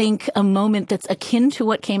 I think, a moment that's akin to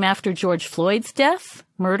what came after George Floyd's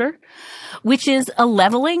murder, which is a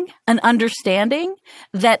leveling, an understanding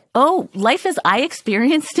that, oh, life as I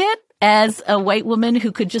experienced it as a white woman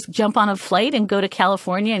who could just jump on a flight and go to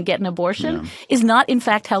California and get an abortion is not, in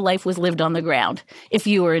fact, how life was lived on the ground if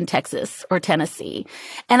you were in Texas or Tennessee.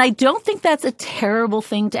 And I don't think that's a terrible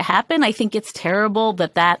thing to happen. I think it's terrible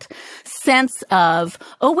that sense of,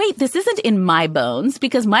 oh, wait, this isn't in my bones,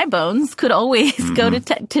 because my bones could always go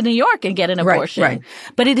to New York and get an abortion. Right.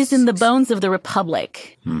 But it is in the bones of the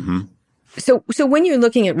Republic. Mm-hmm. So when you're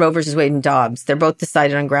looking at Roe versus Wade and Dobbs, they're both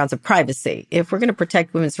decided on grounds of privacy. If we're going to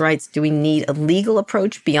protect women's rights, do we need a legal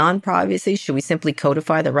approach beyond privacy? Should we simply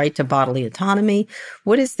codify the right to bodily autonomy?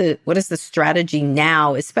 What is the strategy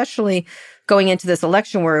now, especially going into this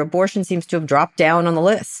election where abortion seems to have dropped down on the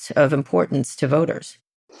list of importance to voters?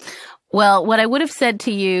 Well, what I would have said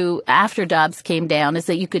to you after Dobbs came down is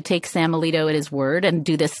that you could take Sam Alito at his word and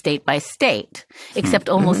do this state by state, except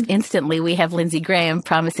almost instantly we have Lindsey Graham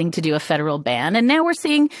promising to do a federal ban. And now we're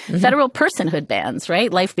seeing federal personhood bans,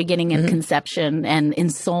 right? Life beginning in conception and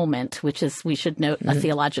ensoulment, which is, we should note, a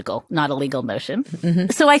theological, not a legal notion.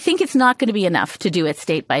 So I think it's not going to be enough to do it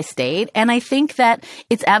state by state. And I think that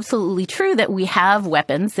it's absolutely true that we have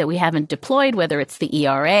weapons that we haven't deployed, whether it's the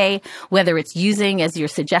ERA, whether it's using, as you're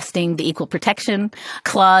suggesting, the Equal Protection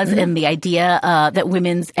Clause and the idea that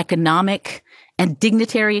women's economic and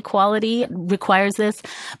dignitary equality requires this.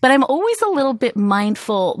 But I'm always a little bit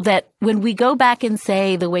mindful that when we go back and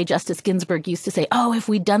say the way Justice Ginsburg used to say, oh, if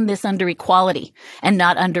we'd done this under equality and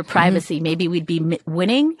not under privacy, maybe we'd be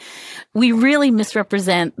winning. We really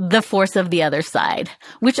misrepresent the force of the other side,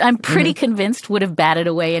 which I'm pretty convinced would have batted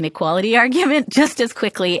away an equality argument just as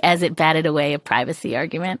quickly as it batted away a privacy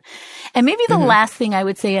argument. And maybe the last thing I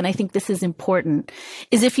would say, and I think this is important,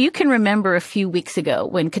 is if you can remember a few weeks ago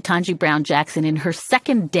when Ketanji Brown Jackson in her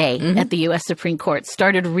second day at the U.S. Supreme Court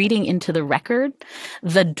started reading into the record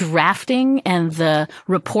the drafting and the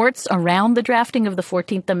reports around the drafting of the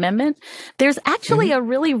 14th Amendment, there's actually a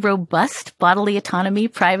really robust bodily autonomy,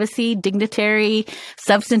 privacy, dignitary,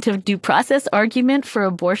 substantive due process argument for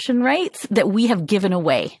abortion rights that we have given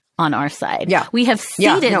away on our side. Yeah. We have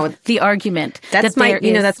ceded the argument. That's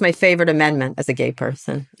that's my favorite amendment as a gay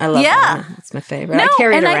person. I love that. That's my favorite. I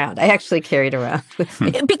carry it around. I actually carry it around with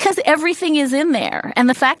me. Because everything is in there. And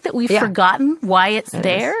the fact that we've forgotten why it's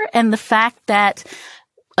there, and the fact that,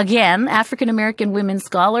 again, African-American women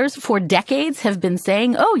scholars for decades have been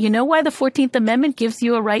saying, oh, you know why the 14th Amendment gives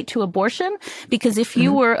you a right to abortion? Because if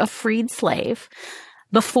you were a freed slave,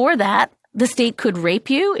 before that, the state could rape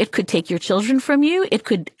you. It could take your children from you. It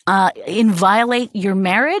could inviolate your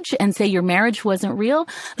marriage and say your marriage wasn't real.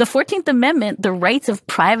 The 14th Amendment, the rights of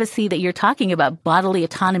privacy that you're talking about, bodily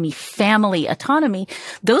autonomy, family autonomy,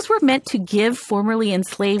 those were meant to give formerly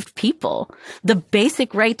enslaved people the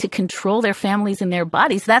basic right to control their families and their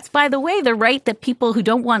bodies. That's, by the way, the right that people who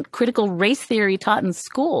don't want critical race theory taught in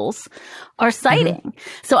schools are citing.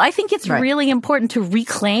 So I think it's really important to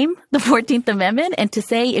reclaim the 14th Amendment and to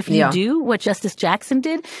say, if you do what Justice Jackson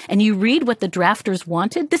did and you read what the drafters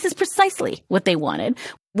wanted, this is precisely what they wanted.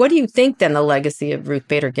 What do you think then the legacy of Ruth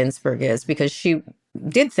Bader Ginsburg is? Because she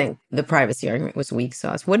did think the privacy argument was weak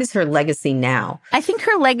sauce. What is her legacy now? I think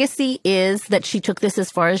her legacy is that she took this as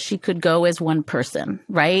far as she could go as one person,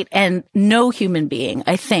 right? And no human being,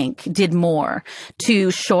 I think, did more to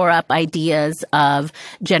shore up ideas of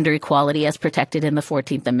gender equality as protected in the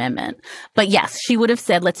 14th Amendment. But yes, she would have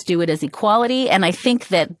said, let's do it as equality. And I think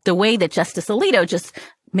that the way that Justice Alito just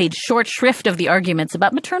made short shrift of the arguments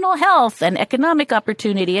about maternal health and economic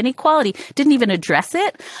opportunity and equality, didn't even address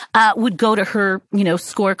it, would go to her,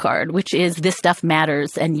 scorecard, which is this stuff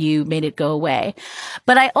matters and you made it go away.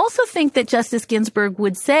 But I also think that Justice Ginsburg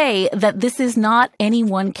would say that this is not any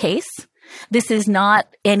one case. This is not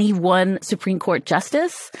any one Supreme Court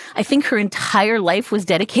justice. I think her entire life was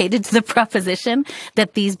dedicated to the proposition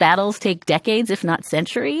that these battles take decades, if not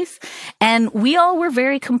centuries. And we all were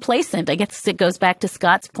very complacent. I guess it goes back to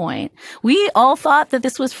Scott's point. We all thought that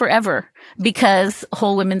this was forever because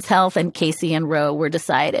whole women's health and Casey and Roe were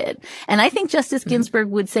decided. And I think Justice Ginsburg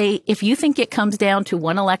would say, if you think it comes down to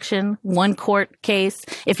one election, one court case,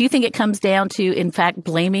 if you think it comes down to, in fact,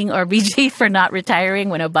 blaming RBG for not retiring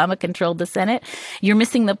when Obama controlled the Senate, you're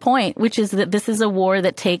missing the point, which is that this is a war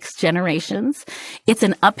that takes generations. It's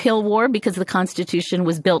an uphill war because the Constitution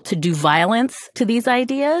was built to do violence to these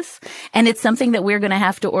ideas. And it's something that we're going to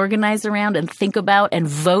have to organize around and think about and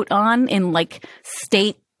vote on in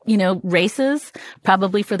state races,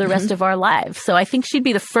 probably for the rest of our lives. So I think she'd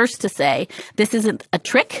be the first to say, this isn't a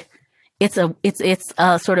trick. It's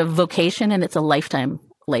a sort of vocation and it's a lifetime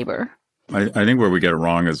labor. I think where we get it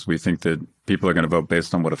wrong is we think that people are going to vote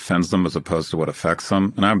based on what offends them as opposed to what affects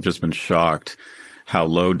them. And I've just been shocked how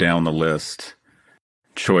low down the list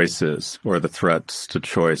choice is, or the threats to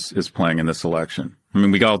choice is playing in this election? I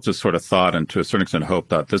mean, we all just sort of thought, and to a certain extent hope,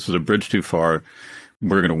 that this was a bridge too far.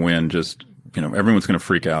 We're going to win. Just, everyone's going to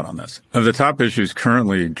freak out on this. Of the top issues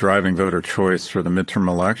currently driving voter choice for the midterm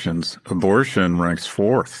elections, abortion ranks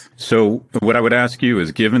 4th. So what I would ask you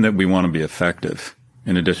is, given that we want to be effective,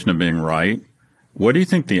 in addition to being right, what do you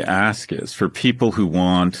think the ask is for people who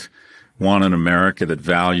want an America that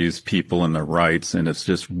values people and their rights, and it's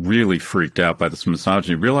just really freaked out by this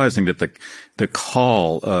misogyny, realizing that the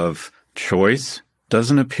call of choice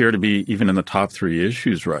doesn't appear to be even in the top 3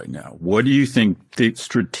 issues right now? What do you think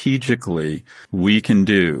strategically we can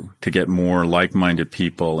do to get more like-minded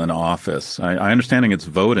people in office? I understand it's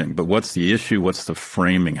voting, but what's the issue? What's the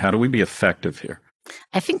framing? How do we be effective here?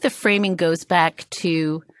 I think the framing goes back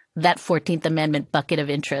to that 14th Amendment bucket of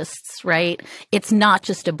interests, right? It's not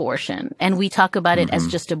just abortion. And we talk about it as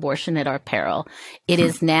just abortion at our peril. It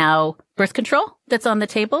is now birth control that's on the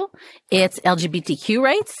table. It's LGBTQ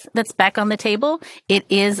rights that's back on the table. It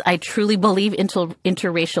is, I truly believe,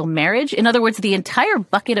 interracial marriage. In other words, the entire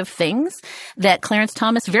bucket of things that Clarence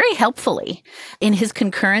Thomas very helpfully in his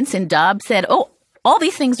concurrence in Dobbs said, all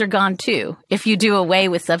these things are gone too if you do away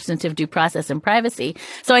with substantive due process and privacy.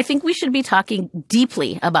 So I think we should be talking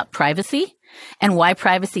deeply about privacy and why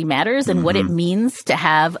privacy matters and what it means to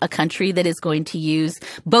have a country that is going to use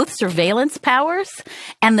both surveillance powers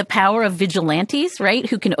and the power of vigilantes, right,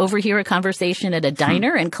 who can overhear a conversation at a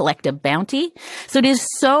diner and collect a bounty. So it is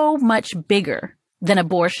so much bigger than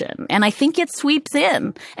abortion. And I think it sweeps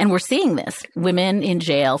in, and we're seeing this. Women in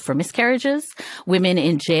jail for miscarriages, women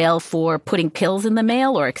in jail for putting pills in the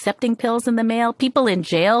mail or accepting pills in the mail, people in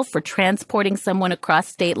jail for transporting someone across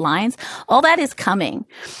state lines. All that is coming.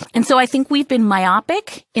 And so I think we've been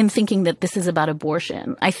myopic in thinking that this is about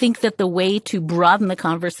abortion. I think that the way to broaden the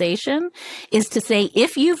conversation is to say,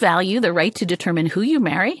 if you value the right to determine who you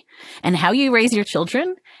marry and how you raise your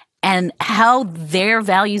children, and how their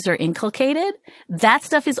values are inculcated, that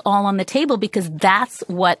stuff is all on the table, because that's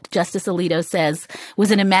what Justice Alito says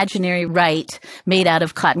was an imaginary right made out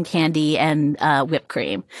of cotton candy and whipped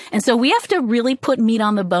cream. And so we have to really put meat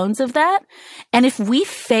on the bones of that. And if we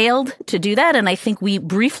failed to do that, and I think we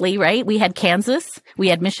briefly, right, we had Kansas, we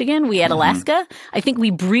had Michigan, we had Alaska. I think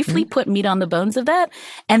we briefly put meat on the bones of that.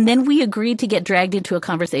 And then we agreed to get dragged into a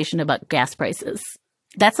conversation about gas prices.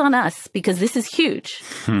 That's on us, because this is huge.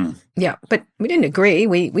 Yeah, but we didn't agree.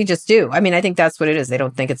 We just do. I mean, I think that's what it is. They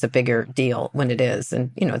don't think it's a bigger deal when it is.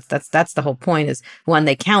 And, that's the whole point is, one,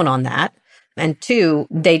 they count on that. And two,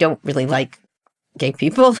 they don't really like gay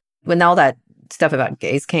people. When all that stuff about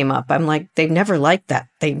gays came up, I'm like, they've never liked that.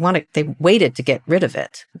 They waited to get rid of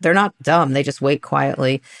it. They're not dumb. They just wait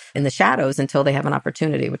quietly in the shadows until they have an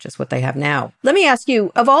opportunity, which is what they have now. Let me ask you,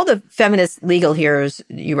 of all the feminist legal heroes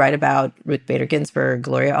you write about, Ruth Bader Ginsburg,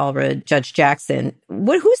 Gloria Allred, Judge Jackson,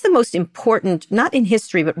 who's the most important, not in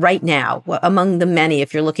history, but right now, among the many,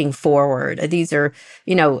 if you're looking forward? These are,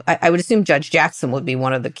 I would assume Judge Jackson would be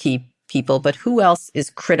one of the key people, but who else is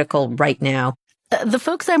critical right now? The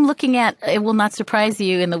folks I'm looking at, it will not surprise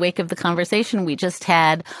you in the wake of the conversation we just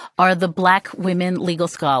had, are the Black women legal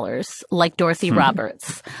scholars like Dorothy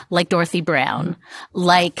Roberts, like Dorothy Brown,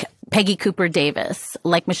 like Peggy Cooper Davis,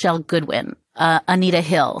 like Michelle Goodwin, Anita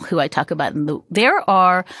Hill, who I talk about. There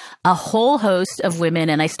are a whole host of women,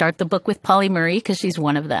 and I start the book with Polly Murray because she's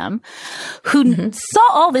one of them, who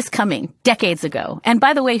saw all this coming decades ago. And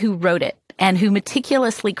by the way, who wrote it? And who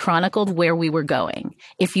meticulously chronicled where we were going.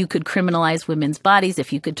 If you could criminalize women's bodies,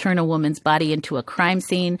 if you could turn a woman's body into a crime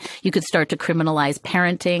scene, you could start to criminalize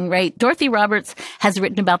parenting, right? Dorothy Roberts has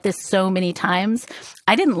written about this so many times.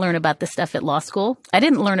 I didn't learn about this stuff at law school. I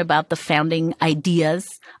didn't learn about the founding ideas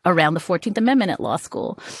around the 14th Amendment at law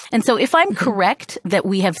school. And so if I'm correct that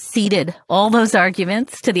we have ceded all those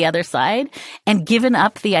arguments to the other side and given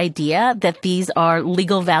up the idea that these are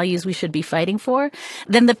legal values we should be fighting for,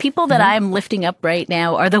 then the people that I'm lifting up right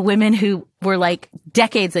now are the women who were like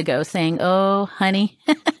decades ago saying, oh, honey,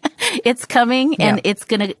 it's coming and it's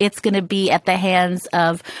going to be at the hands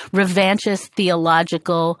of revanchist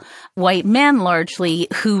theological white men largely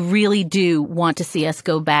who really do want to see us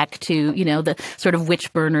go back to, the sort of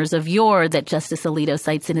witch burners of yore that Justice Alito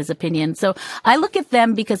cites in his opinion. So I look at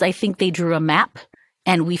them because I think they drew a map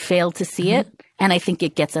and we failed to see it. And I think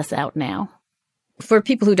it gets us out now. For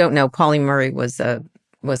people who don't know, Polly Murray was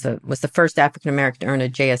the first African-American to earn a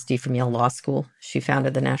JSD from Yale Law School. She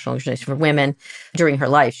founded the National Organization for Women. During her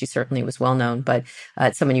life, she certainly was well known, but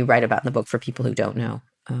it's someone you write about in the book for people who don't know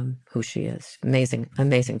who she is.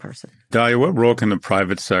 Amazing person. Dahlia, what role can the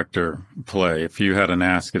private sector play? If you had an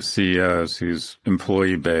ask of CEOs whose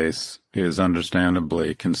employee base is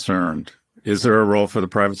understandably concerned, Is there a role for the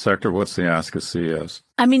private sector? What's the ask of CEOs?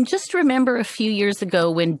 I mean, just remember a few years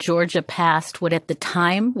ago when Georgia passed what at the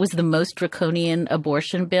time was the most draconian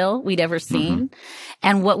abortion bill we'd ever seen.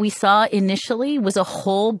 And what we saw initially was a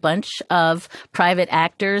whole bunch of private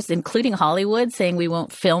actors, including Hollywood, saying we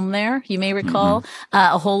won't film there, you may recall.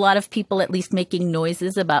 A whole lot of people at least making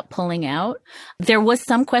noises about pulling out. There was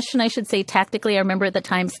some question, I should say, tactically. I remember at the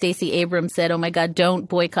time Stacey Abrams said, oh my God, don't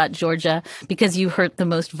boycott Georgia because you hurt the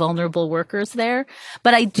most vulnerable workers there.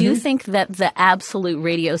 But I do think that the absolute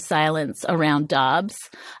radio silence around Dobbs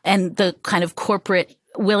and the kind of corporate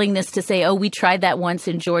willingness to say, oh, we tried that once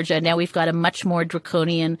in Georgia. Now we've got a much more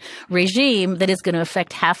draconian regime that is going to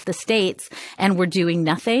affect half the states and we're doing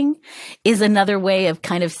nothing is another way of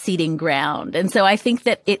kind of ceding ground. And so I think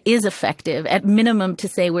that it is effective at minimum to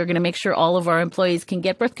say we're going to make sure all of our employees can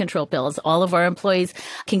get birth control pills. All of our employees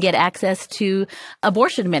can get access to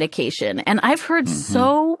abortion medication. And I've heard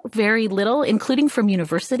so very little, including from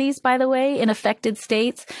universities, by the way, in affected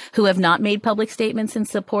states who have not made public statements in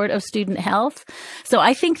support of student health. So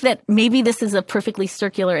I think that maybe this is a perfectly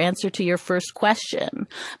circular answer to your first question,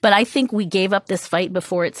 but I think we gave up this fight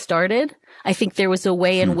before it started. I think there was a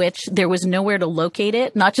way in which there was nowhere to locate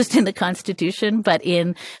it, not just in the Constitution, but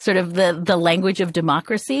in sort of the language of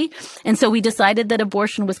democracy. And so we decided that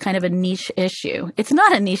abortion was kind of a niche issue. It's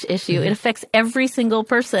not a niche issue. It affects every single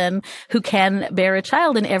person who can bear a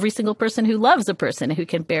child and every single person who loves a person who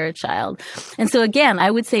can bear a child. And so again, I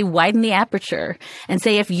would say widen the aperture and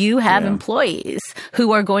say if you have employees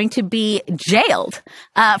who are going to be jailed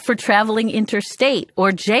for traveling interstate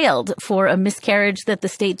or jailed for a miscarriage that the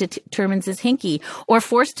state determines is hinky or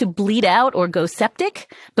forced to bleed out or go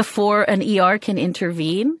septic before an ER can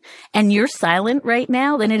intervene, and you're silent right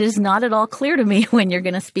now, then it is not at all clear to me when you're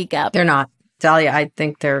going to speak up. They're not. Dahlia, I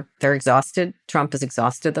think they're exhausted. Trump has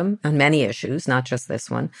exhausted them on many issues, not just this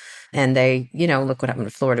one. And they, look what happened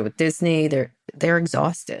to Florida with Disney. They're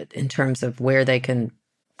exhausted in terms of where they can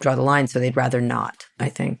draw the line, so they'd rather not, I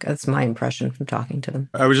think. That's my impression from talking to them.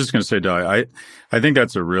 I was just going to say, Dahlia, I think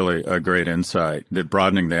that's a great insight, that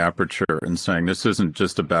broadening the aperture and saying this isn't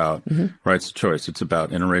just about rights of choice. It's about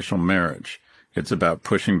interracial marriage. It's about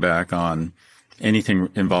pushing back on anything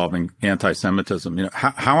involving anti-Semitism.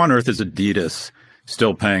 How on earth is Adidas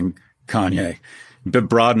still paying Kanye? But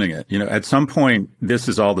broadening it, at some point, this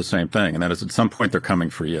is all the same thing. And that is at some point, they're coming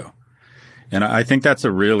for you. And I think that's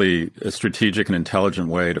a strategic and intelligent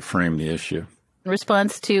way to frame the issue. In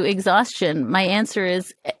response to exhaustion, my answer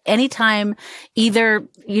is anytime either,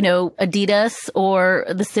 Adidas or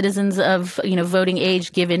the citizens of, voting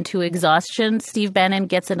age give into exhaustion, Steve Bannon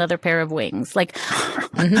gets another pair of wings.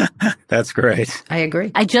 That's great. I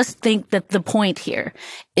agree. I just think that the point here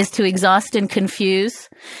is to exhaust and confuse.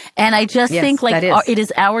 And I just think it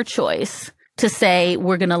is our choice to say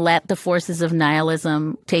we're going to let the forces of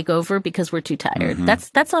nihilism take over because we're too tired.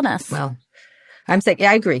 That's on us. Well, I'm saying,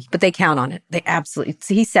 I agree, but they count on it. They absolutely,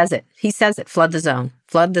 he says it. Flood the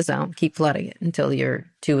zone, keep flooding it until you're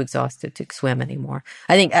too exhausted to swim anymore.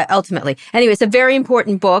 I think ultimately, anyway, it's a very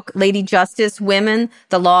important book, Lady Justice, Women,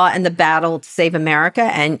 the Law and the Battle to Save America.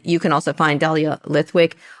 And you can also find Dahlia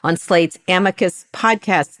Lithwick on Slate's Amicus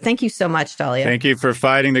podcast. Thank you so much, Dahlia. Thank you for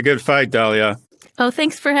fighting the good fight, Dahlia. Oh,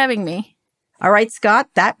 thanks for having me. All right, Scott,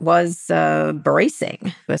 that was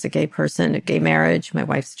bracing. As a gay person, a gay marriage, my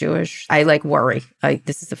wife's Jewish. I worry.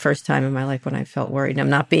 This is the first time in my life when I felt worried. And I'm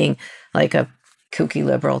not being like a kooky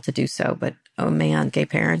liberal to do so, but oh man, gay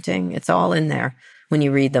parenting, it's all in there when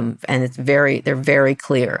you read them. And they're very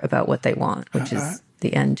clear about what they want, which is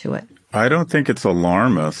the end to it. I don't think it's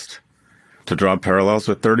alarmist to draw parallels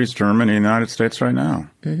with 30s Germany and the United States right now.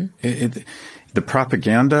 The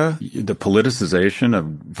propaganda, the politicization of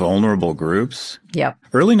vulnerable groups. Yep.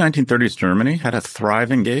 Early 1930s Germany had a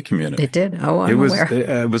thriving gay community. It did. Oh, I'm aware.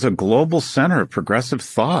 It was a global center of progressive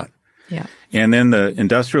thought. Yeah. And then the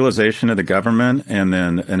industrialization of the government and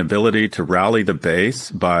then an ability to rally the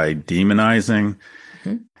base by demonizing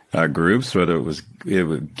groups, whether it was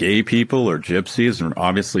gay people or gypsies or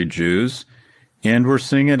obviously Jews. And we're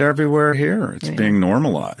seeing it everywhere here. It's being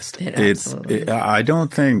normalized.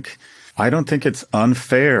 I don't think it's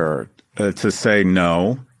unfair to say,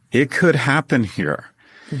 no, it could happen here.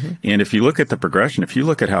 And if you look at the progression, if you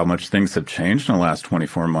look at how much things have changed in the last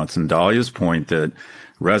 24 months, and Dahlia's point that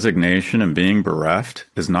resignation and being bereft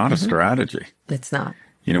is not a strategy. It's not.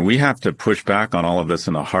 We have to push back on all of this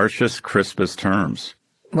in the harshest, crispest terms.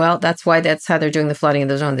 Well, that's how they're doing the flooding of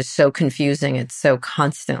the zone. It's so confusing. It's so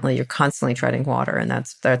you're constantly treading water. And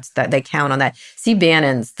that's that they count on that. Steve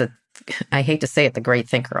Bannon's the I hate to say it, the great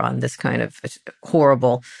thinker on this kind of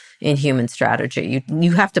horrible, inhuman strategy.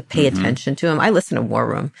 You have to pay attention to him. I listen to War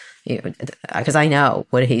Room because I know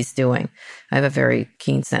what he's doing. I have a very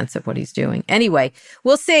keen sense of what he's doing. Anyway,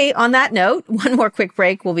 we'll see. On that note, one more quick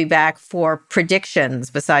break. We'll be back for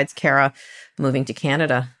predictions besides Kara moving to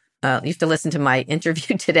Canada. You have to listen to my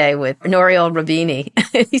interview today with Nouriel Roubini.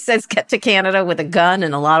 He says, get to Canada with a gun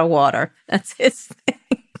and a lot of water. That's his thing.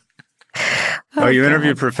 You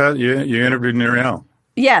interviewed you interviewed Nouriel?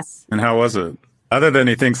 Yes. And how was it? Other than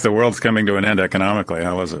he thinks the world's coming to an end economically,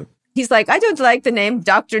 how was it? He's like, I don't like the name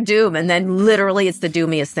Dr. Doom. And then literally it's the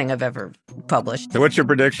doomiest thing I've ever published. So what's your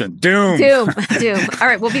prediction? Doom. Doom. All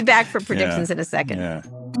right, we'll be back for predictions in a second. Yeah.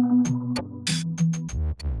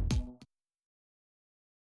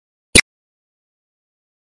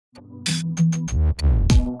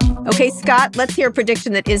 Okay, Scott, let's hear a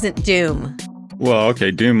prediction that isn't doom. Well,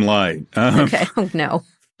 okay, doom light. Okay, oh no.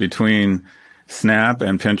 Between Snap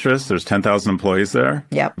and Pinterest, there's 10,000 employees there.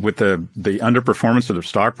 Yep. With the underperformance of their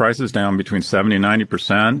stock prices down between 70 and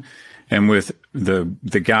 90%, and with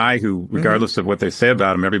the guy who, regardless of what they say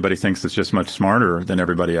about him, everybody thinks is just much smarter than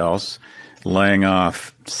everybody else, laying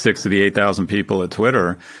off 6 of the 8,000 people at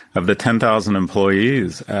Twitter. Of the 10,000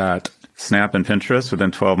 employees at Snap and Pinterest,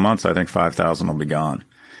 within 12 months, I think 5,000 will be gone.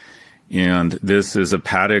 And this is a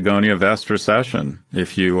Patagonia vest recession.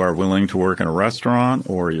 If you are willing to work in a restaurant,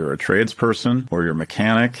 or you're a tradesperson, or you're a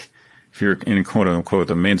mechanic, if you're in quote unquote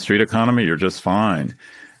the main street economy, you're just fine.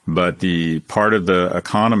 But the part of the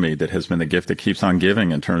economy that has been the gift that keeps on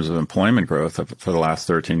giving in terms of employment growth for the last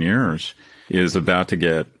 13 years is about to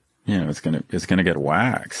get, it's going to get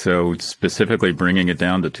whacked. So specifically bringing it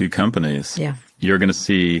down to 2 companies, you're going to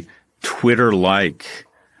see Twitter-like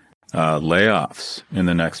layoffs in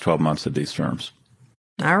the next 12 months at these firms.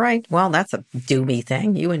 All right. Well, that's a doomy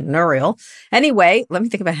thing. You and Nouriel. Anyway, let me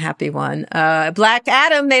think of a happy one. Black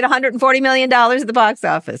Adam made $140 million at the box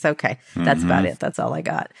office. Okay. That's about it. That's all I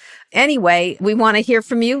got. Anyway, we want to hear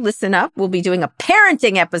from you. Listen up. We'll be doing a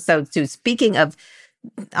parenting episode too. Speaking of,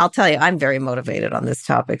 I'll tell you, I'm very motivated on this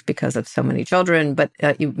topic because of so many children, but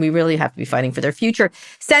we really have to be fighting for their future.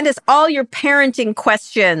 Send us all your parenting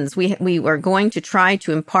questions. We are going to try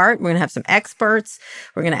to impart. We're going to have some experts.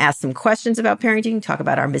 We're going to ask some questions about parenting, talk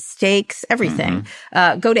about our mistakes, everything.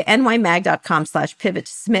 Go to nymag.com/pivot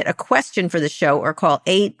to submit a question for the show or call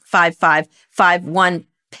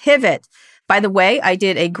 855-51-PIVOT. By the way, I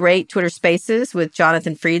did a great Twitter Spaces with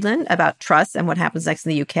Jonathan Friedland about trust and what happens next in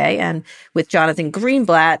the UK, and with Jonathan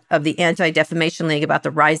Greenblatt of the Anti-Defamation League about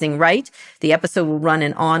the rising right. The episode will run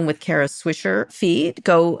in On with Kara Swisher feed.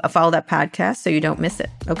 Go follow that podcast so you don't miss it.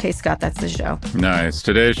 Okay, Scott, that's the show. Nice.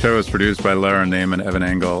 Today's show is produced by Lara Naiman, Evan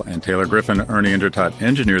Engel, and Taylor Griffin. Ernie Indertott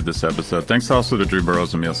engineered this episode. Thanks also to Drew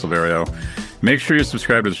Burrows and Emil Silverio. Make sure you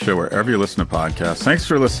subscribe to the show wherever you listen to podcasts. Thanks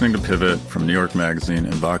for listening to Pivot from New York Magazine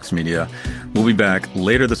and Vox Media. We'll be back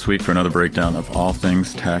later this week for another breakdown of all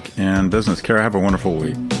things tech and business. Kara, have a wonderful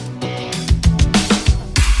week.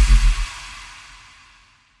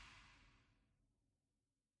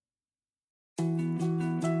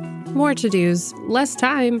 More to-dos, less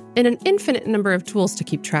time, and an infinite number of tools to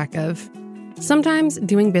keep track of. Sometimes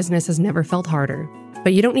doing business has never felt harder,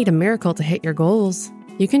 but you don't need a miracle to hit your goals.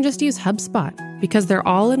 You can just use HubSpot, because their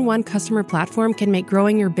all-in-one customer platform can make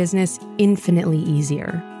growing your business infinitely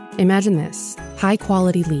easier. Imagine this: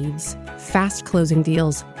 high-quality leads, fast closing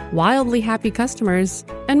deals, wildly happy customers,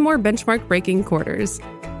 and more benchmark-breaking quarters.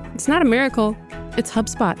 It's not a miracle, it's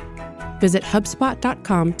HubSpot. Visit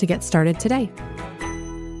HubSpot.com to get started today.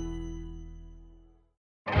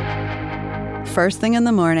 First thing in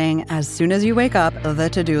the morning, as soon as you wake up, the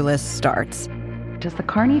to-do list starts. Does the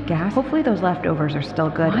car need gas? Hopefully those leftovers are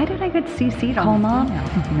still good. Why did I get CC'd on email?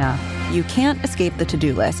 No. You can't escape the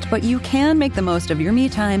to-do list, but you can make the most of your me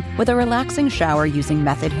time with a relaxing shower using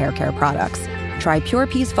Method Hair Care products. Try Pure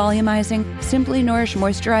Peace Volumizing, Simply Nourish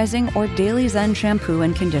Moisturizing, or Daily Zen Shampoo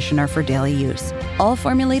and Conditioner for daily use. All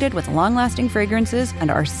formulated with long-lasting fragrances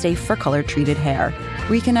and are safe for color-treated hair.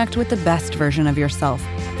 Reconnect with the best version of yourself.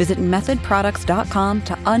 Visit methodproducts.com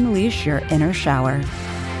to unleash your inner shower.